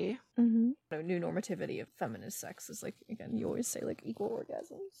deplorability. New normativity of feminist sex is, like, again, you always say, like, equal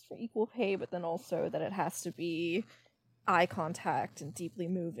orgasms for equal pay, but then also that it has to be eye contact and deeply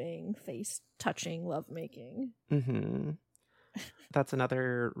moving, face touching lovemaking. That's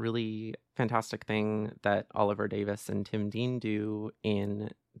another really fantastic thing that Oliver Davis and Tim Dean do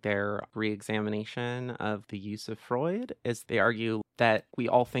in their re-examination of the use of Freud, is they argue that we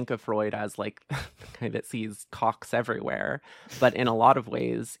all think of Freud as like the guy that sees cocks everywhere, but in a lot of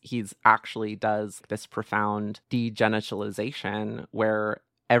ways he's actually does this profound degenitalization where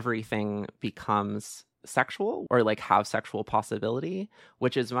everything becomes sexual or like have sexual possibility,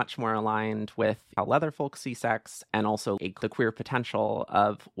 which is much more aligned with how leather folks see sex, and also the queer potential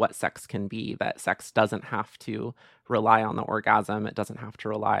of what sex can be, that sex doesn't have to rely on the orgasm, it doesn't have to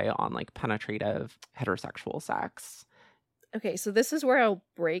rely on like penetrative heterosexual sex. Okay, so this is where I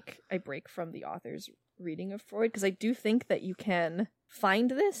break from the author's reading of Freud, because I do think that you can find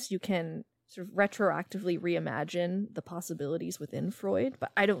this, you can sort of retroactively reimagine the possibilities within Freud,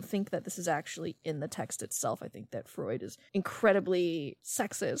 but I don't think that this is actually in the text itself. I think that Freud is incredibly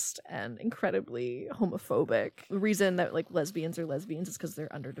sexist and incredibly homophobic. The reason that like lesbians are lesbians is because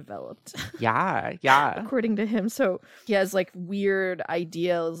they're underdeveloped. Yeah. According to him. So he has like weird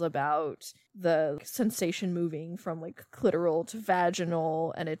ideas about the sensation moving from like clitoral to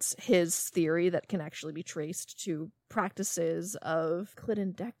vaginal, and it's his theory that can actually be traced to practices of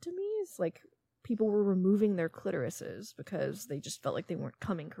clitodectomies. Like people were removing their clitorises because they just felt like they weren't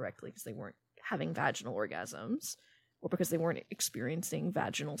coming correctly because they weren't having vaginal orgasms, or because they weren't experiencing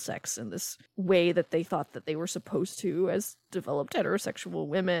vaginal sex in this way that they thought that they were supposed to as developed heterosexual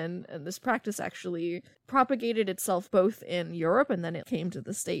women. And this practice actually propagated itself both in Europe, and then it came to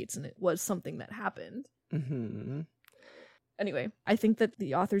the States, and it was something that happened. Mm-hmm. Anyway, I think that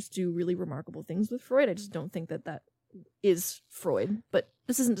the authors do really remarkable things with Freud. I just don't think that that is Freud. But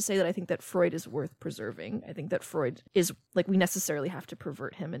this isn't to say that I think that Freud is worth preserving. I think that Freud is, like, we necessarily have to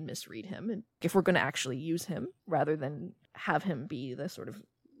pervert him and misread him, and if we're going to actually use him rather than have him be the sort of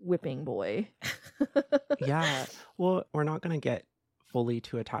whipping boy. Yeah. Well, we're not going to get fully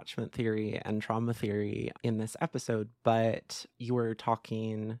to attachment theory and trauma theory in this episode, but you were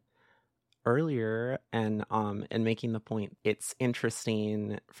talking earlier and making the point, it's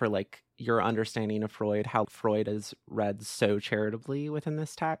interesting for like your understanding of Freud, how Freud is read so charitably within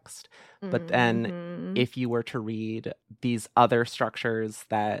this text. But then if you were to read these other structures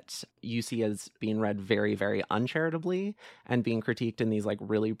that you see as being read very, very uncharitably and being critiqued in these like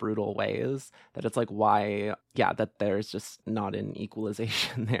really brutal ways, that it's like, why, yeah, that there's just not an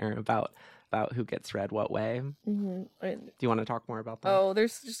equalization there about who gets read what way. Mm-hmm. Do you want to talk more about that? Oh,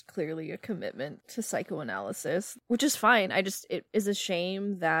 there's just clearly a commitment to psychoanalysis, which is fine. It is a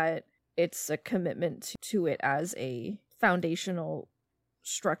shame that it's a commitment to it as a foundational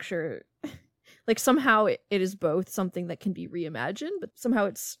structure. Like somehow it is both something that can be reimagined, but somehow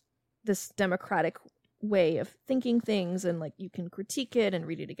it's this democratic way of thinking things, and like you can critique it and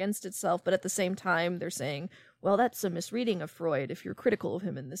read it against itself, but at the same time they're saying, well, that's a misreading of Freud if you're critical of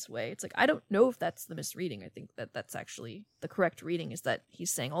him in this way. It's like, I don't know if that's the misreading. I think that that's actually the correct reading, is that he's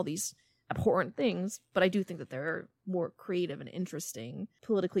saying all these abhorrent things, but I do think that there are more creative and interesting,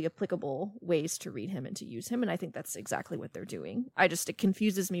 politically applicable ways to read him and to use him, and I think that's exactly what they're doing. It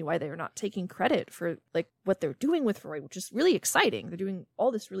confuses me why they're not taking credit for like what they're doing with Freud, which is really exciting. They're doing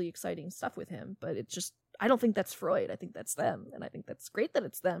all this really exciting stuff with him, but it's just, I don't think that's Freud. I think that's them, and I think that's great that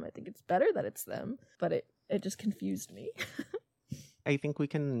it's them. I think it's better that it's them, but it just confused me. I think we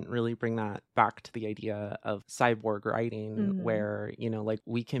can really bring that back to the idea of cyborg writing, where, you know, like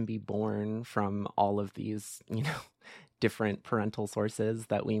we can be born from all of these, you know, different parental sources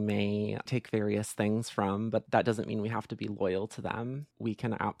that we may take various things from, but that doesn't mean we have to be loyal to them. We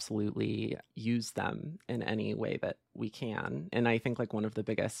can absolutely use them in any way that we can. And I think like one of the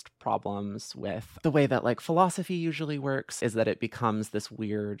biggest problems with the way that like philosophy usually works is that it becomes this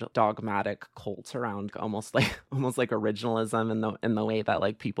weird dogmatic cult around almost like originalism in the way that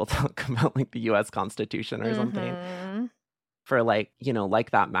like people talk about like the US Constitution or something. For like, you know,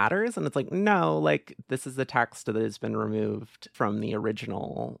 like that matters. And it's like, no, like this is a text that has been removed from the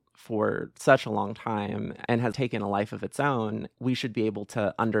original for such a long time and has taken a life of its own. We should be able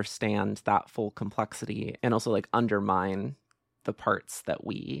to understand that full complexity and also like undermine the parts that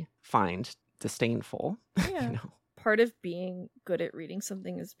we find disdainful. Yeah. You know? Part of being good at reading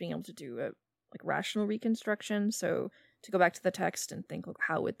something is being able to do a like rational reconstruction. So to go back to the text and think, like,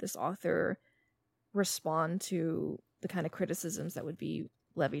 how would this author respond to the kind of criticisms that would be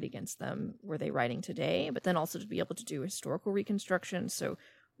levied against them were they writing today, but then also to be able to do historical reconstruction. So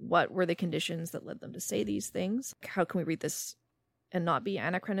what were the conditions that led them to say these things? How can we read this and not be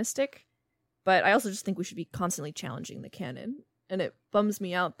anachronistic? But I also just think we should be constantly challenging the canon. And it bums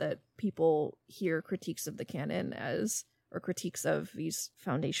me out that people hear critiques of the canon as, or critiques of these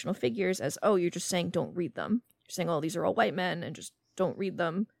foundational figures as, oh, you're just saying don't read them. You're saying, oh, these are all white men and just don't read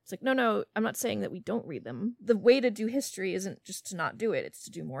them. It's like, no, I'm not saying that we don't read them. The way to do history isn't just to not do it. It's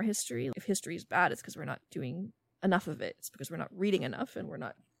to do more history. If history is bad, it's because we're not doing enough of it. It's because we're not reading enough and we're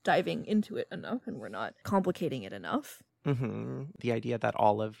not diving into it enough and we're not complicating it enough. Mm-hmm. The idea that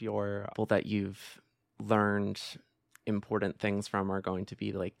all of your people that you've learned important things from are going to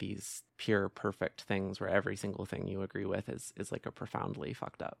be like these pure perfect things where every single thing you agree with is like a profoundly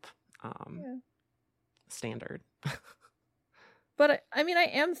fucked up standard. But I mean, I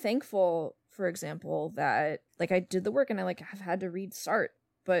am thankful, for example, that like I did the work and I like have had to read Sartre,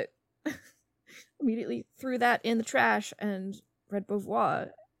 but immediately threw that in the trash and read Beauvoir.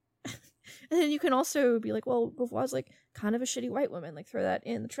 And then you can also be like, well, Beauvoir's like kind of a shitty white woman, like throw that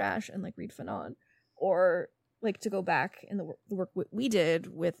in the trash and like read Fanon. Or like to go back in the work we did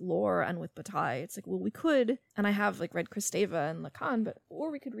with Lore and with Bataille. It's like, well, we could, and I have like read Kristeva and Lacan, or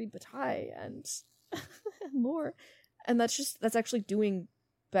we could read Bataille and, and Lore. And that's actually doing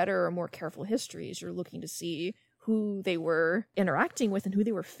better or more careful histories. You're looking to see who they were interacting with and who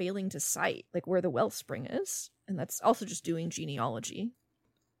they were failing to cite, like where the wellspring is. And that's also just doing genealogy.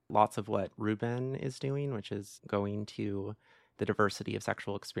 Lots of what Rubin is doing, which is going to the diversity of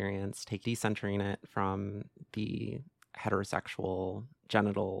sexual experience, decentering it from the heterosexual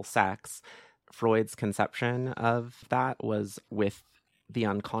genital sex. Freud's conception of that was with the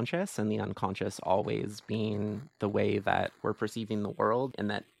unconscious, and the unconscious always being the way that we're perceiving the world,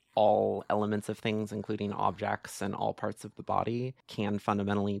 and that all elements of things, including objects and all parts of the body, can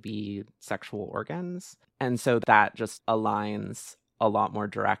fundamentally be sexual organs. And so that just aligns a lot more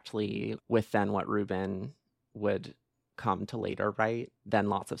directly with then what Rubin would come to later write than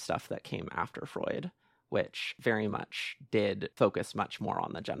lots of stuff that came after Freud, which very much did focus much more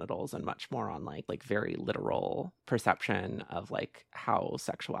on the genitals and much more on like very literal perception of like how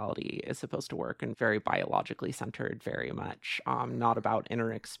sexuality is supposed to work, and very biologically centered, very much not about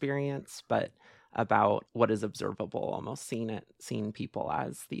inner experience, but about what is observable, almost seeing people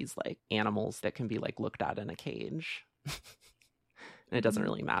as these like animals that can be like looked at in a cage. And it doesn't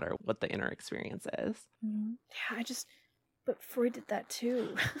really matter what the inner experience is. Yeah, but Freud did that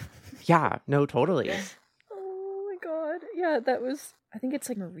too. Yeah, no, totally. Oh my god. Yeah, that was, I think it's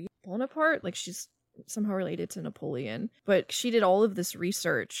like Marie Bonaparte. Like she's somehow related to Napoleon. But she did all of this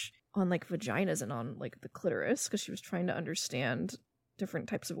research on like vaginas and on like the clitoris because she was trying to understand different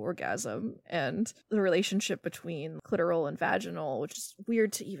types of orgasm and the relationship between clitoral and vaginal, which is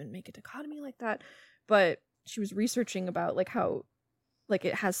weird to even make a dichotomy like that. But she was researching about like how like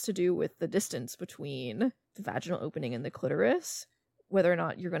it has to do with the distance between the vaginal opening and the clitoris, whether or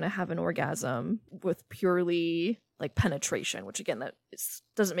not you're going to have an orgasm with purely like penetration, which again,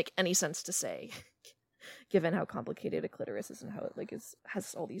 doesn't make any sense to say given how complicated a clitoris is and how it like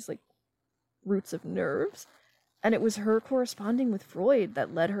has all these like roots of nerves. And it was her corresponding with Freud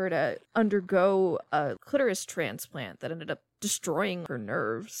that led her to undergo a clitoris transplant that ended up destroying her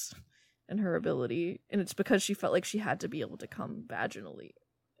nerves and her ability, and it's because she felt like she had to be able to come vaginally.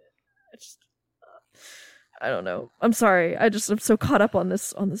 I don't know. I'm sorry. I'm so caught up on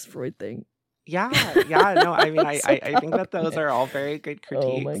this Freud thing. Yeah. No, I mean, I think that those are all very good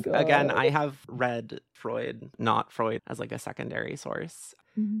critiques. Oh my God. Again, I have read Freud, not Freud as like a secondary source.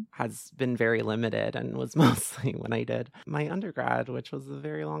 Has been very limited and was mostly when I did my undergrad, which was a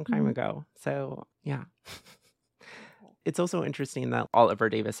very long time ago. So yeah. It's also interesting that Oliver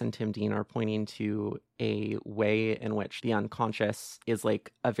Davis and Tim Dean are pointing to a way in which the unconscious is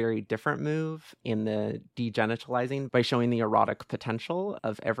like a very different move in the degenitalizing by showing the erotic potential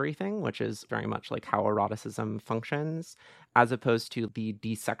of everything, which is very much like how eroticism functions, as opposed to the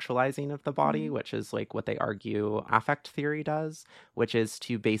desexualizing of the body, which is like what they argue affect theory does, which is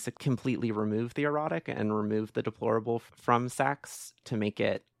to completely remove the erotic and remove the deplorable from sex to make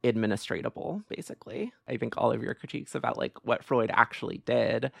it administratable, basically. I think all of your critiques about like what Freud actually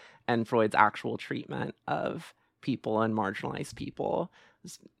did and Freud's actual treatment of people and marginalized people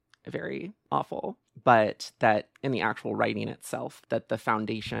is very awful. But that in the actual writing itself, that the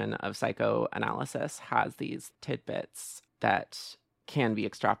foundation of psychoanalysis has these tidbits that can be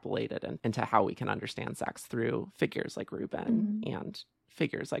extrapolated into how we can understand sex through figures like Rubin and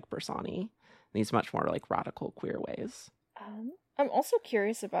figures like Bersani, these much more like radical queer ways. I'm also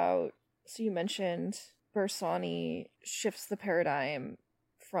curious about, so you mentioned Bersani shifts the paradigm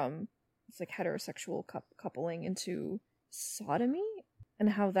from it's like heterosexual coupling into sodomy, and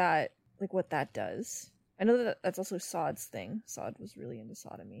how that, like what that does. I know that that's also Sod's thing. Sod was really into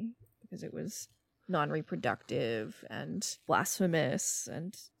sodomy because it was non-reproductive and blasphemous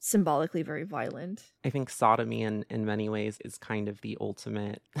and symbolically very violent. I think sodomy in many ways is kind of the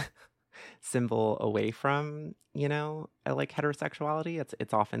ultimate symbol away from, like heterosexuality.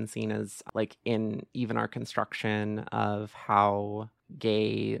 It's often seen as like in even our construction of how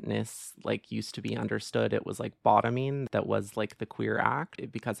gayness like used to be understood, it was like bottoming that was like the queer act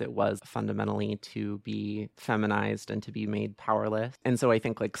because it was fundamentally to be feminized and to be made powerless. And so I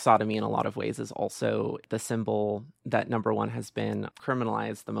think like sodomy in a lot of ways is also the symbol that, number one, has been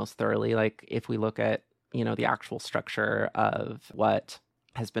criminalized the most thoroughly. Like if we look at the actual structure of what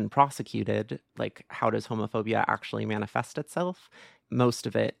has been prosecuted, like how does homophobia actually manifest itself? Most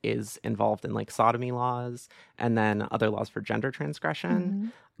of it is involved in like sodomy laws and then other laws for gender transgression. Mm-hmm.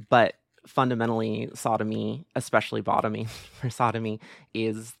 But fundamentally, sodomy, especially bottoming for sodomy,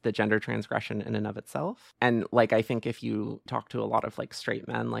 is the gender transgression in and of itself. And like, I think if you talk to a lot of like straight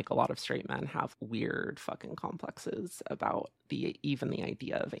men, like a lot of straight men have weird fucking complexes about even the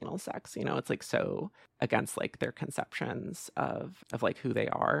idea of anal sex. It's like so against like their conceptions of like who they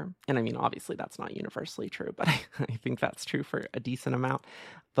are. And I mean, obviously that's not universally true, but I think that's true for a decent amount.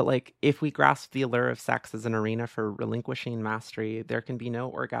 But like, if we grasp the allure of sex as an arena for relinquishing mastery, there can be no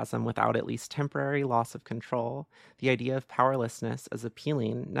orgasm without at least temporary loss of control. The idea of powerlessness as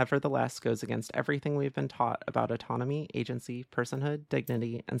appealing, nevertheless, goes against everything we've been taught about autonomy, agency, personhood,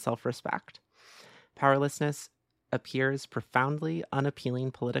 dignity, and self-respect. Powerlessness appears profoundly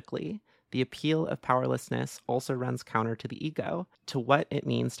unappealing politically. The appeal of powerlessness also runs counter to the ego, to what it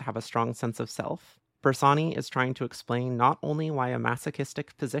means to have a strong sense of self. Bersani is trying to explain not only why a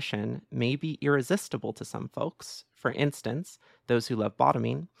masochistic position may be irresistible to some folks, for instance, those who love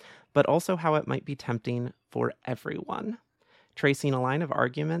bottoming, but also how it might be tempting for everyone. Tracing a line of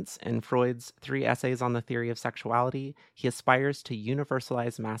arguments in Freud's 3 essays on the theory of sexuality, he aspires to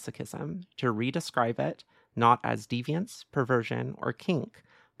universalize masochism, to redescribe it not as deviance, perversion, or kink,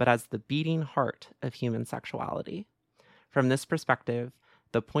 but as the beating heart of human sexuality. From this perspective,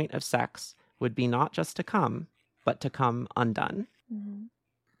 the point of sex would be not just to come, but to come undone. Mm-hmm.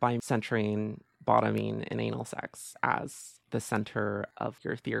 By centering bottoming and anal sex as the center of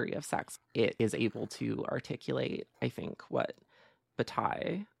your theory of sex, it is able to articulate, I think, what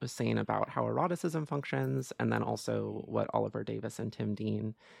Bataille was saying about how eroticism functions, and then also what Oliver Davis and Tim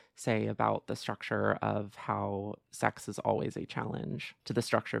Dean say about the structure of how sex is always a challenge to the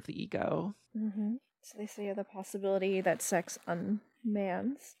structure of the ego. Mm-hmm. So they say the possibility that sex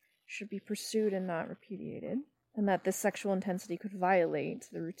unmans should be pursued and not repudiated, and that this sexual intensity could violate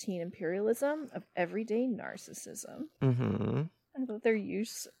the routine imperialism of everyday narcissism. Mm-hmm. I thought their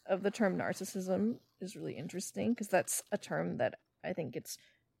use of the term narcissism is really interesting, because that's a term that I think gets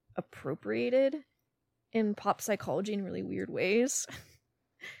appropriated in pop psychology in really weird ways.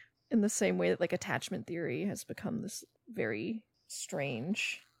 In the same way that like attachment theory has become this very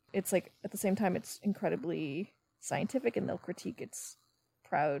strange. It's like at the same time it's incredibly scientific and they'll critique its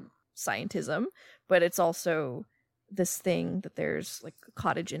proud scientism, but it's also this thing that there's like a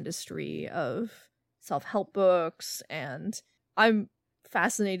cottage industry of self-help books, and I'm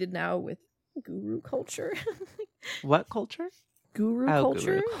fascinated now with guru culture. What culture? Guru Oh,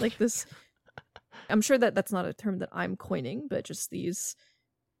 culture? guru culture. Like this, I'm sure that that's not a term that I'm coining, but just these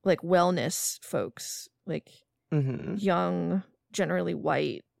like wellness folks, like Mm-hmm. young, generally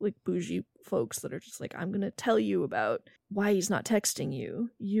white, like bougie folks that are just like, I'm gonna tell you about why he's not texting you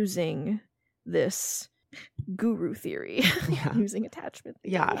using this guru theory. Yeah. Using attachment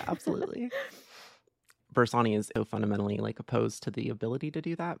theory. Yeah, absolutely. Bersani is so fundamentally like opposed to the ability to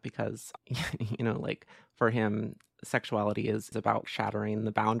do that because, like for him, sexuality is about shattering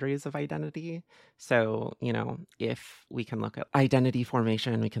the boundaries of identity. So, if we can look at identity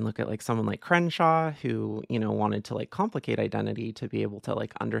formation, we can look at like someone like Crenshaw who, wanted to like complicate identity to be able to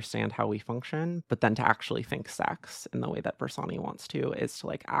like understand how we function, but then to actually think sex in the way that Bersani wants to is to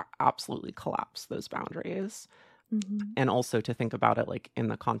like absolutely collapse those boundaries. Mm-hmm. And also to think about it like in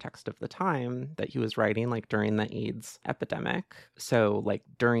the context of the time that he was writing, like during the AIDS epidemic. So like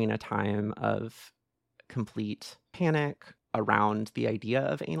during a time of complete panic around the idea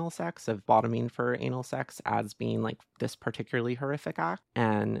of anal sex, of bottoming for anal sex as being like this particularly horrific act,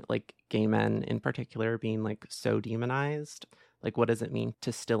 and like gay men in particular being like so demonized. Like, what does it mean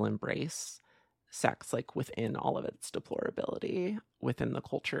to still embrace sex, like within all of its deplorability, within the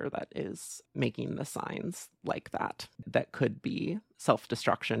culture that is making the signs like that could be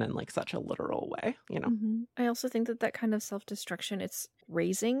self-destruction in like such a literal way, Mm-hmm. I also think that kind of self-destruction, it's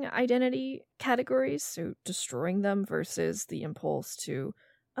raising identity categories, so destroying them versus the impulse to,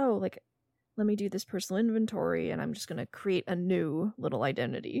 oh, like, let me do this personal inventory and I'm just going to create a new little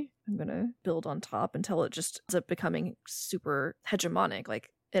identity. I'm going to build on top until it just ends up becoming super hegemonic. Like,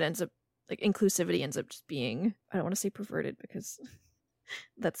 it ends up, like, inclusivity ends up just being, I don't want to say perverted because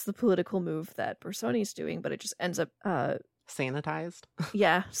That's the political move that Bersoni's doing, but it just ends up Sanitized.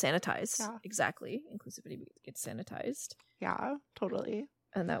 yeah, sanitized. Yeah. Exactly. Inclusivity gets sanitized. Yeah, totally.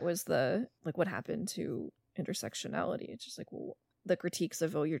 And that was the like what happened to intersectionality. It's just like, well, the critiques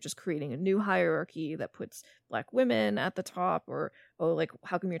of, oh, you're just creating a new hierarchy that puts Black women at the top, or, oh, like,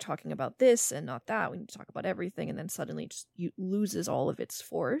 how come you're talking about this and not that? We need to talk about everything. And then suddenly just loses all of its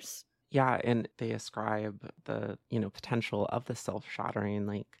force. Yeah, and they ascribe the, potential of the self-shattering,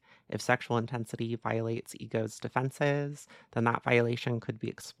 like if sexual intensity violates ego's defenses, then that violation could be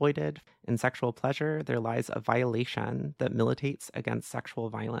exploited. In sexual pleasure, there lies a violation that militates against sexual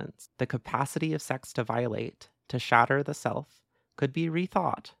violence. The capacity of sex to violate, to shatter the self, could be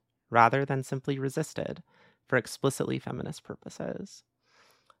rethought rather than simply resisted for explicitly feminist purposes.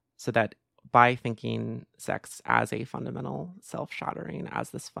 So that by thinking sex as a fundamental self-shattering, as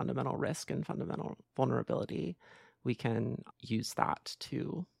this fundamental risk and fundamental vulnerability, we can use that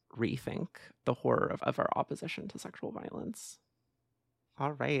to rethink the horror of our opposition to sexual violence.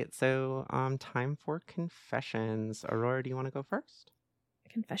 All right, so time for confessions. Aurora, do you want to go first?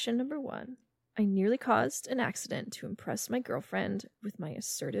 Confession number 1. I nearly caused an accident to impress my girlfriend with my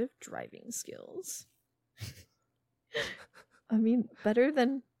assertive driving skills. I mean, better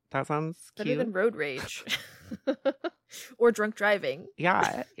than That sounds cute. Better than road rage. Or drunk driving.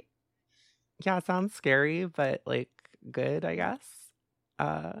 Yeah. Yeah, it sounds scary, but like good, I guess.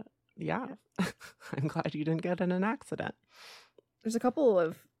 Yeah. I'm glad you didn't get in an accident. There's a couple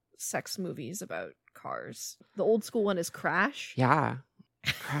of sex movies about cars. The old school one is Crash. Yeah.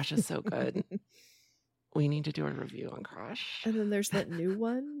 Crash is so good. We need to do a review on Crash. And then there's that new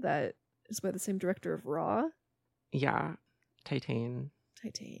one that is by the same director of Raw. Yeah. Titan,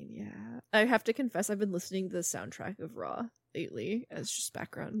 yeah. I have to confess, I've been listening to the soundtrack of Raw lately as just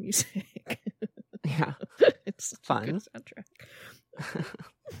background music. Yeah. It's fun. A good soundtrack.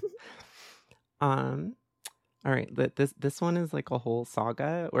 All right. This one is like a whole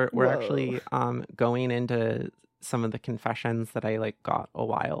saga. We're actually going into some of the confessions that I like got a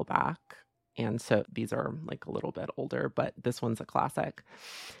while back. And so these are like a little bit older, but this one's a classic.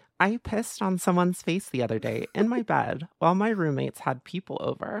 I pissed on someone's face the other day in my bed while my roommates had people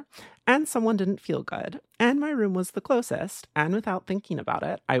over, and someone didn't feel good, and my room was the closest, and without thinking about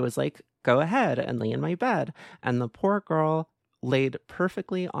it, I was like, go ahead and lay in my bed, and the poor girl laid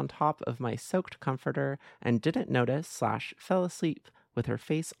perfectly on top of my soaked comforter and didn't notice / fell asleep with her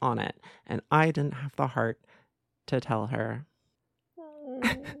face on it, and I didn't have the heart to tell her.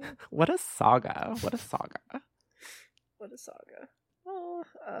 What a saga. What a saga. What a saga.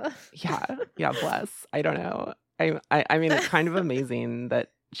 Yeah, bless. I don't know. I mean, it's kind of amazing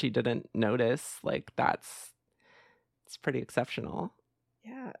that she didn't notice. Like, it's pretty exceptional.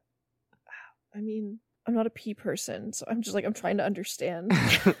 Yeah. I mean, I'm not a pee person, so I'm just like, I'm trying to understand.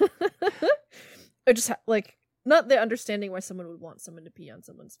 I just like, not the understanding why someone would want someone to pee on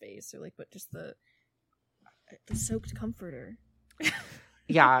someone's face, or like, but just the soaked comforter.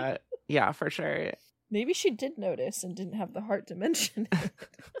 Yeah, for sure. Maybe she did notice and didn't have the heart to mention it.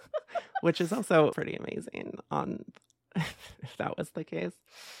 Which is also pretty amazing if that was the case.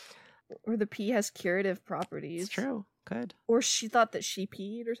 Or the pee has curative properties. It's true. Good. Or she thought that she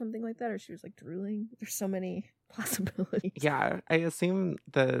peed or something like that, or she was like drooling. There's so many possibilities. Yeah, I assume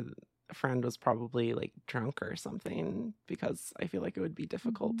the friend was probably like drunk or something, because I feel like it would be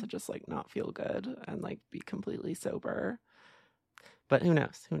difficult to just like not feel good and like be completely sober. But who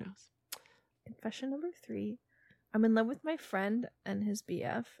knows? Confession number 3. I'm in love with my friend and his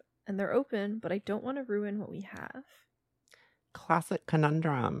BF, and they're open, but I don't want to ruin what we have. Classic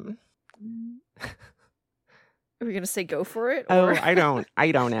conundrum. Are we gonna say go for it? Or? Oh, I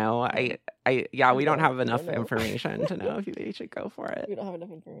don't know. We don't have enough information to know if they should go for it. We don't have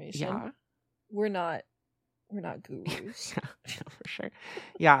enough information. Yeah. We're not gurus. Yeah, for sure.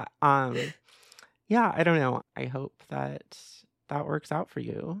 Yeah. I don't know. I hope that works out for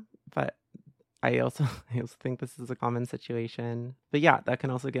you. But I also think this is a common situation. But yeah, that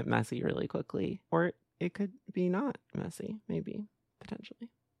can also get messy really quickly. Or it could be not messy, maybe, potentially.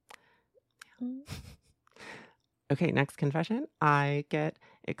 Yeah. Okay, next confession. I get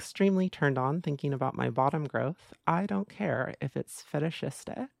extremely turned on thinking about my bottom growth. I don't care if it's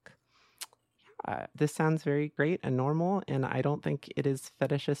fetishistic. This sounds very great and normal, and I don't think it is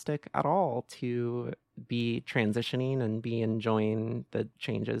fetishistic at all to be transitioning and be enjoying the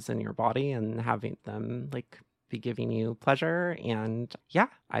changes in your body and having them like be giving you pleasure. And yeah,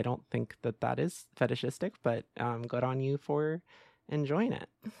 I don't think that is fetishistic, but good on you for enjoying it.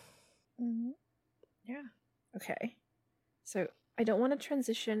 Mm-hmm. Yeah. Okay. So I don't want to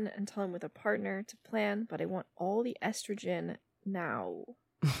transition until I'm with a partner to plan, but I want all the estrogen now.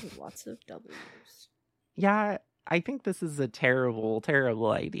 With lots of W's. Yeah, I think this is a terrible,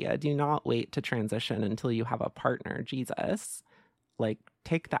 terrible idea. Do not wait to transition until you have a partner. Jesus. Like,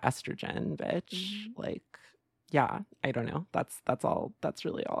 take the estrogen, bitch. Like, yeah, I don't know. That's all. That's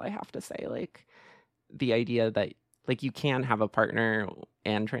really all I have to say. Like, the idea that, like, you can have a partner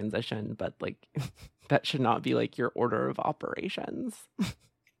and transition, but, like, that should not be, like, your order of operations.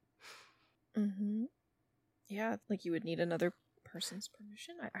 Yeah, like, you would need another person's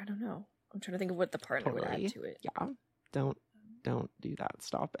permission? I don't know. I'm trying to think of what the partner would add to it. Yeah. Don't do that.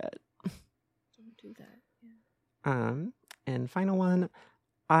 Stop it. Don't do that. Yeah. And final one,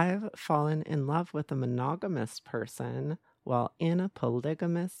 I've fallen in love with a monogamous person while in a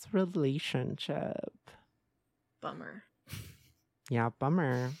polygamous relationship. Bummer. Yeah,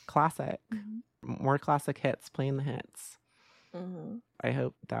 bummer. Classic. More classic hits, playing the hits. I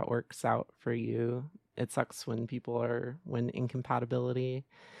hope that works out for you. It sucks when when incompatibility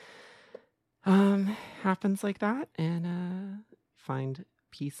happens like that, and find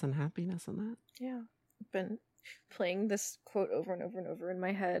peace and happiness in that. Yeah. I've been playing this quote over and over and over in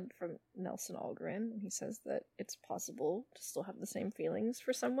my head from Nelson Algren. He says that it's possible to still have the same feelings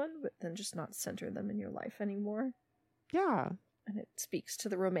for someone, but then just not center them in your life anymore. Yeah. And it speaks to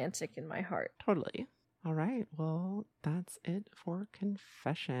the romantic in my heart. Totally. All right. Well, that's it for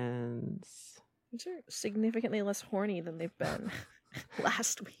confessions. These are significantly less horny than they've been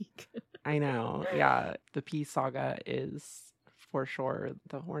last week. I know. Yeah. The P saga is for sure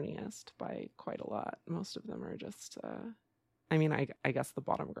the horniest by quite a lot. Most of them are just, I mean, I guess the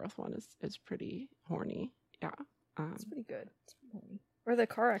bottom growth one is pretty horny. Yeah. It's pretty good. It's pretty horny. Or the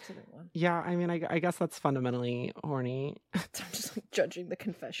car accident one. Yeah. I mean, I guess that's fundamentally horny. I'm just like judging the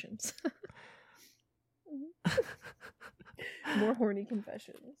confessions. More horny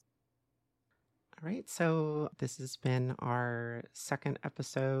confessions. All right, so this has been our second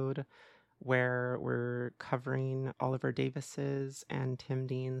episode where we're covering Oliver Davis's and Tim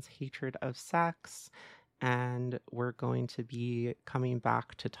Dean's hatred of sex, and we're going to be coming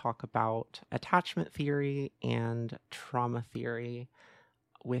back to talk about attachment theory and trauma theory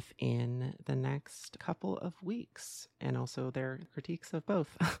within the next couple of weeks, and also their critiques of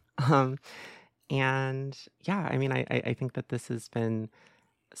both. And yeah, I mean, I think that this has been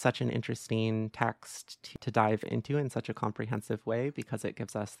such an interesting text to dive into in such a comprehensive way, because it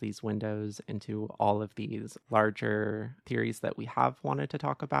gives us these windows into all of these larger theories that we have wanted to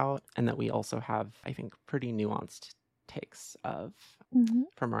talk about, and that we also have, I think, pretty nuanced takes of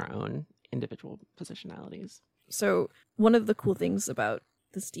from our own individual positionalities. So one of the cool things about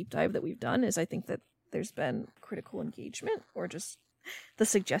this deep dive that we've done is I think that there's been critical engagement, or just the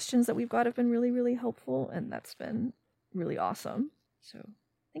suggestions that we've got have been really, really helpful, and that's been really awesome. So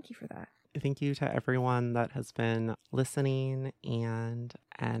thank you for that. Thank you to everyone that has been listening and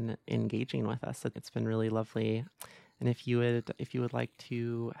engaging with us. It's been really lovely. And if you would like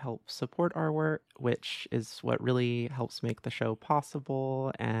to help support our work, which is what really helps make the show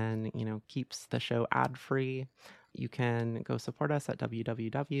possible and, you know, keeps the show ad-free, you can go support us at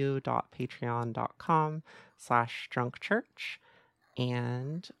www.patreon.com/drunkchurch.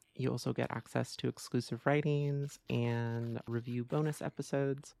 And you also get access to exclusive writings and review bonus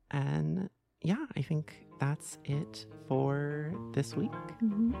episodes. And yeah, I think that's it for this week.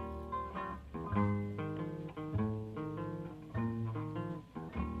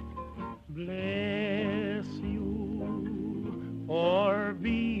 Bless you for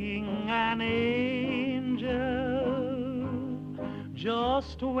being an angel,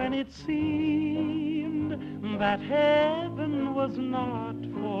 just when it seemed that heaven was not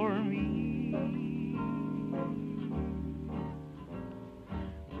for me.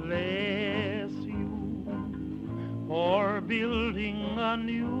 Bless you for building a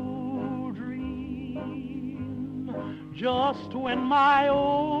new dream, just when my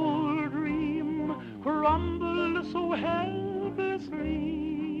old dream crumbled so helplessly.